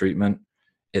need for treatment,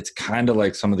 it's kind of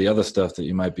like some of the other stuff that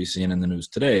you might be seeing in the news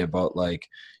today about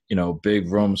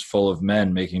big rooms full of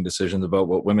men making decisions about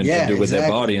what women can do with their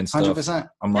body and stuff. 100%.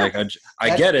 I'm like,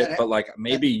 I get it, but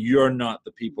maybe you're not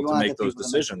the people to make those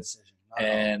decisions.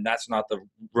 And that's not the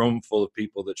room full of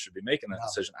people that should be making that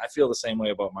decision. I feel the same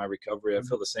way about my recovery. I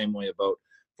feel the same way about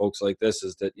folks like this,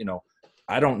 is that,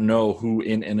 I don't know who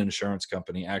in an insurance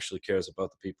company actually cares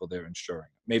about the people they're insuring.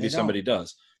 Maybe somebody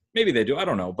does. Maybe they do. I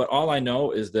don't know. But all I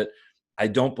know is that I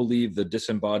don't believe the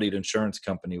disembodied insurance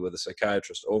company with a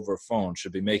psychiatrist over a phone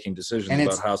should be making decisions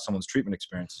about how someone's treatment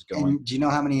experience is going. And do you know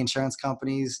how many insurance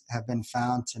companies have been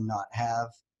found to not have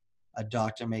a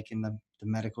doctor making the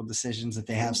medical decisions, that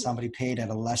they have somebody paid at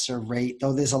a lesser rate,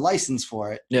 though there's a license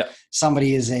for it?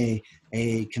 Somebody is a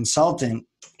consultant,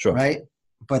 right?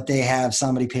 But they have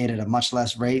somebody paid at a much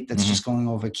less rate that's just going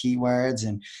over keywords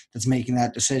and that's making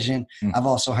that decision. I've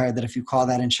also heard that if you call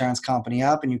that insurance company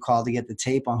up and you call to get the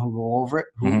tape on who go over it,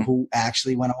 who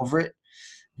actually went over it,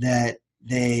 that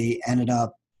they ended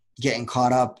up getting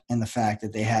caught up in the fact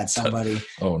that they had somebody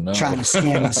trying to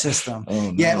scam the system.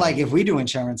 Like if we do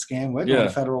insurance scam, we're going to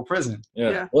federal prison.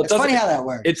 Well, it's funny how that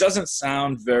works. It doesn't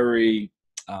sound very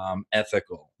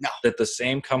ethical that the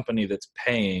same company that's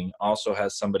paying also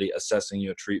has somebody assessing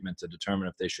your treatment to determine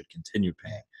if they should continue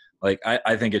paying. Like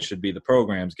I think it should be the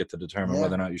programs get to determine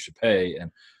whether or not you should pay.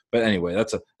 But anyway,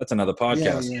 that's another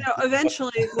podcast. You know,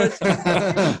 eventually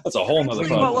That's a whole nother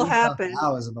what will podcast. happen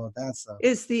hours about that stuff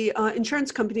is the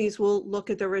insurance companies will look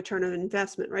at their return on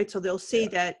investment, right? So they'll see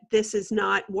that this is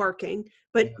not working.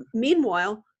 But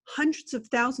meanwhile, hundreds of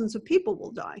thousands of people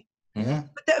will die. Mm-hmm.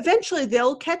 But eventually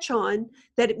they'll catch on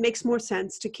that it makes more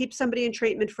sense to keep somebody in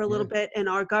treatment for a little bit, and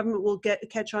our government will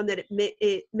catch on that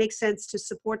it makes sense to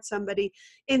support somebody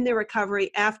in their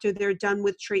recovery after they're done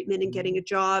with treatment and getting a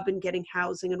job and getting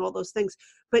housing and all those things.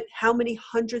 But how many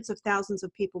hundreds of thousands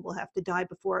of people will have to die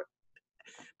before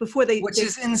they? Which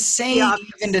is insane,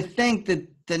 even to think that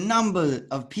the number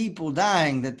of people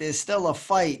dying, that there's still a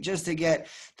fight just to get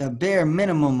the bare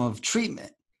minimum of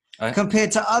treatment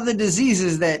compared to other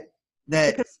diseases that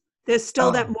because there's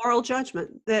still that moral judgment.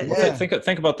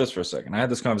 Think about this for a second. I had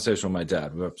this conversation with my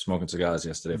dad. We were smoking cigars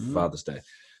yesterday for Father's Day.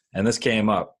 And this came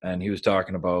up, and he was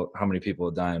talking about how many people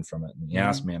are dying from it. And he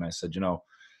asked me, and I said, you know,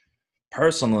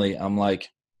 personally, I'm like,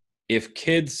 if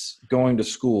kids going to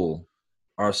school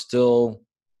are still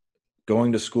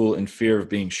going to school in fear of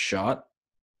being shot,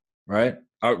 right?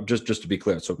 Just to be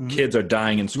clear. So kids are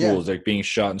dying in schools. They're being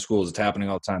shot in schools. It's happening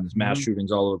all the time. There's mass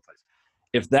shootings all over the place.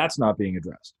 If that's not being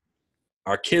addressed,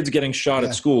 our kids getting shot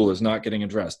at school is not getting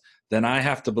addressed, then I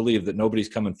have to believe that nobody's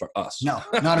coming for us. No,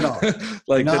 not at all.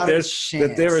 Like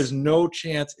that there is no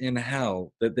chance in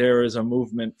hell that there is a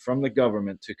movement from the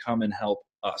government to come and help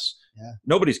us. Yeah.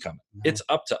 Nobody's coming. No. It's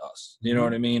up to us. You know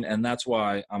what I mean? And that's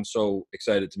why I'm so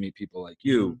excited to meet people like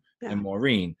you and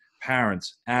Maureen,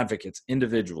 parents, advocates,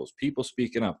 individuals, people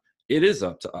speaking up. It is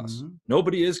up to us.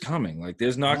 Nobody is coming. Like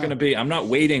there's not going to be, I'm not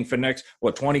waiting for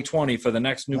 2020 for the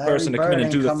next new person to come in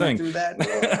and do the thing.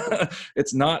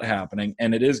 It's not happening.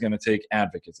 And it is going to take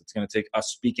advocates. It's going to take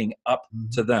us speaking up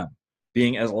to them,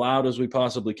 being as loud as we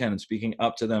possibly can and speaking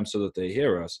up to them so that they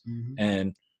hear us.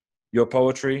 And your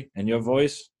poetry and your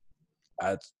voice,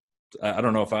 I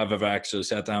don't know if I've ever actually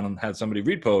sat down and had somebody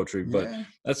read poetry, but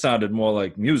that sounded more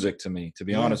like music to me, to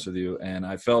be honest with you. And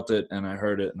I felt it and I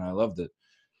heard it and I loved it.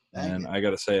 And I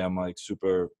got to say, I'm like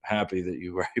super happy that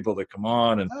you were able to come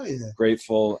on and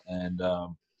grateful. And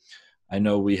I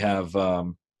know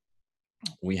we'll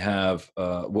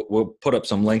put up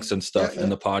some links and stuff in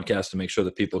the podcast to make sure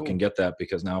that people can get that,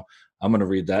 because now I'm going to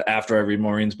read that after I read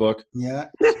Maureen's book. Yeah.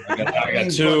 So I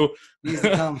got two. Needs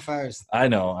to come first. I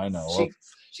know.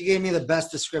 She gave me the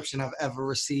best description I've ever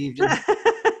received.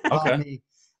 Me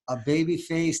a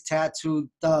baby-faced tattooed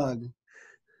thug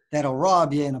that'll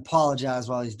rob you and apologize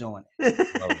while he's doing it.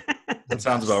 That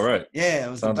sounds about right. Yeah, it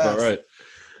was sounds the best. About right.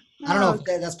 I don't know if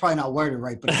that's probably not worded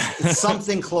right, but it's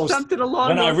something close. Something along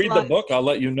when those I read lines. The book, I'll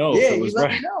let you know if it was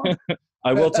right.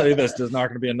 I will tell you this: there's not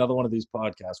going to be another one of these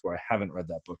podcasts where I haven't read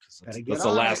that book. That's the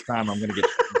last time I'm going to get.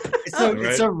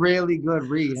 It's a really good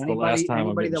read.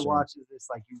 Anybody that watches this,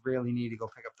 like, you really need to go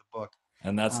pick up the book.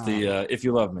 And that's If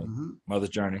You Love Me, Mother's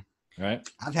Journey. Right.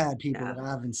 I've had people that I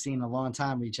haven't seen in a long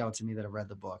time reach out to me that have read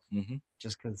the book,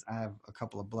 just because I have a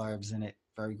couple of blurbs in it.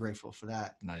 Very grateful for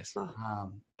that. Nice.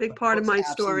 Big part of my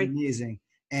story. Amazing.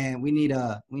 And we need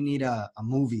a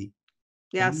movie.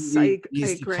 Yes, I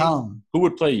agree. Who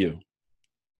would play you?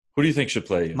 Who do you think should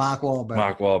play you? Mark Wahlberg.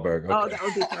 Mark Wahlberg. Okay. Oh, that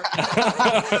would be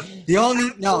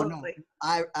perfect. No.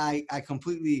 I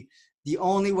completely. The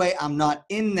only way I'm not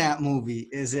in that movie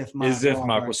is if Mark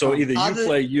Wahlberg. So either you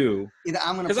play you. Either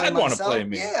I'm going to play myself. Because I'd want to play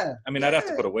me. Yeah. I mean, I'd have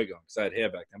to put a wig on because I had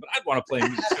hair back then, but I'd want to play me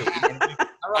too. You know what I mean?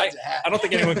 I don't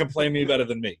think anyone can play me better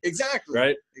than me. Exactly.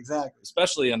 Right? Exactly.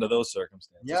 Especially under those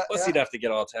circumstances. Yeah, Plus, he'd have to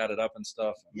get all tatted up and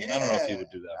stuff. I don't know if he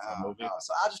would do that for a movie. No.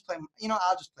 So I'll just play my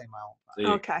own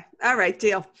part. Okay. All right.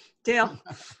 Deal.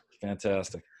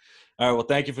 Fantastic. All right. Well,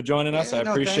 thank you for joining us. I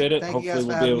appreciate it. Hopefully,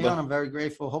 we'll be able to. I'm very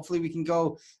grateful. Hopefully, we can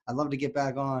go. I'd love to get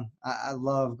back on. I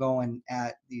love going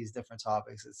at these different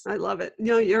topics. I love it.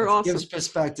 You're awesome. It gives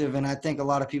perspective, and I think a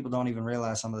lot of people don't even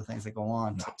realize some of the things that go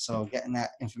on. So getting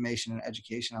that information and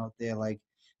education out there,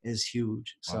 is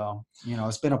huge. So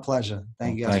it's been a pleasure.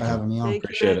 Thank you guys for having me on.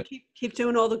 Appreciate it. Keep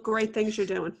doing all the great things you're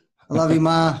doing. I love you,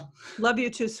 Ma. Love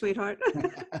you too, sweetheart.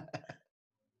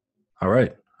 All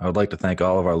right. I would like to thank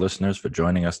all of our listeners for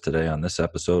joining us today on this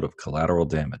episode of Collateral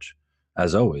Damage.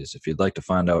 As always, if you'd like to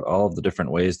find out all of the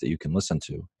different ways that you can listen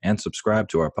to and subscribe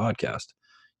to our podcast,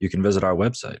 you can visit our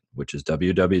website, which is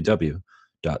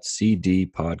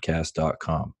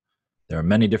www.cdpodcast.com. There are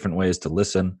many different ways to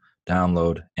listen,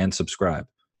 download, and subscribe,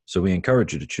 so we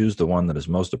encourage you to choose the one that is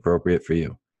most appropriate for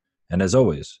you. And as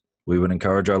always, we would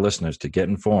encourage our listeners to get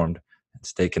informed and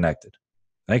stay connected.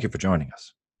 Thank you for joining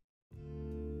us.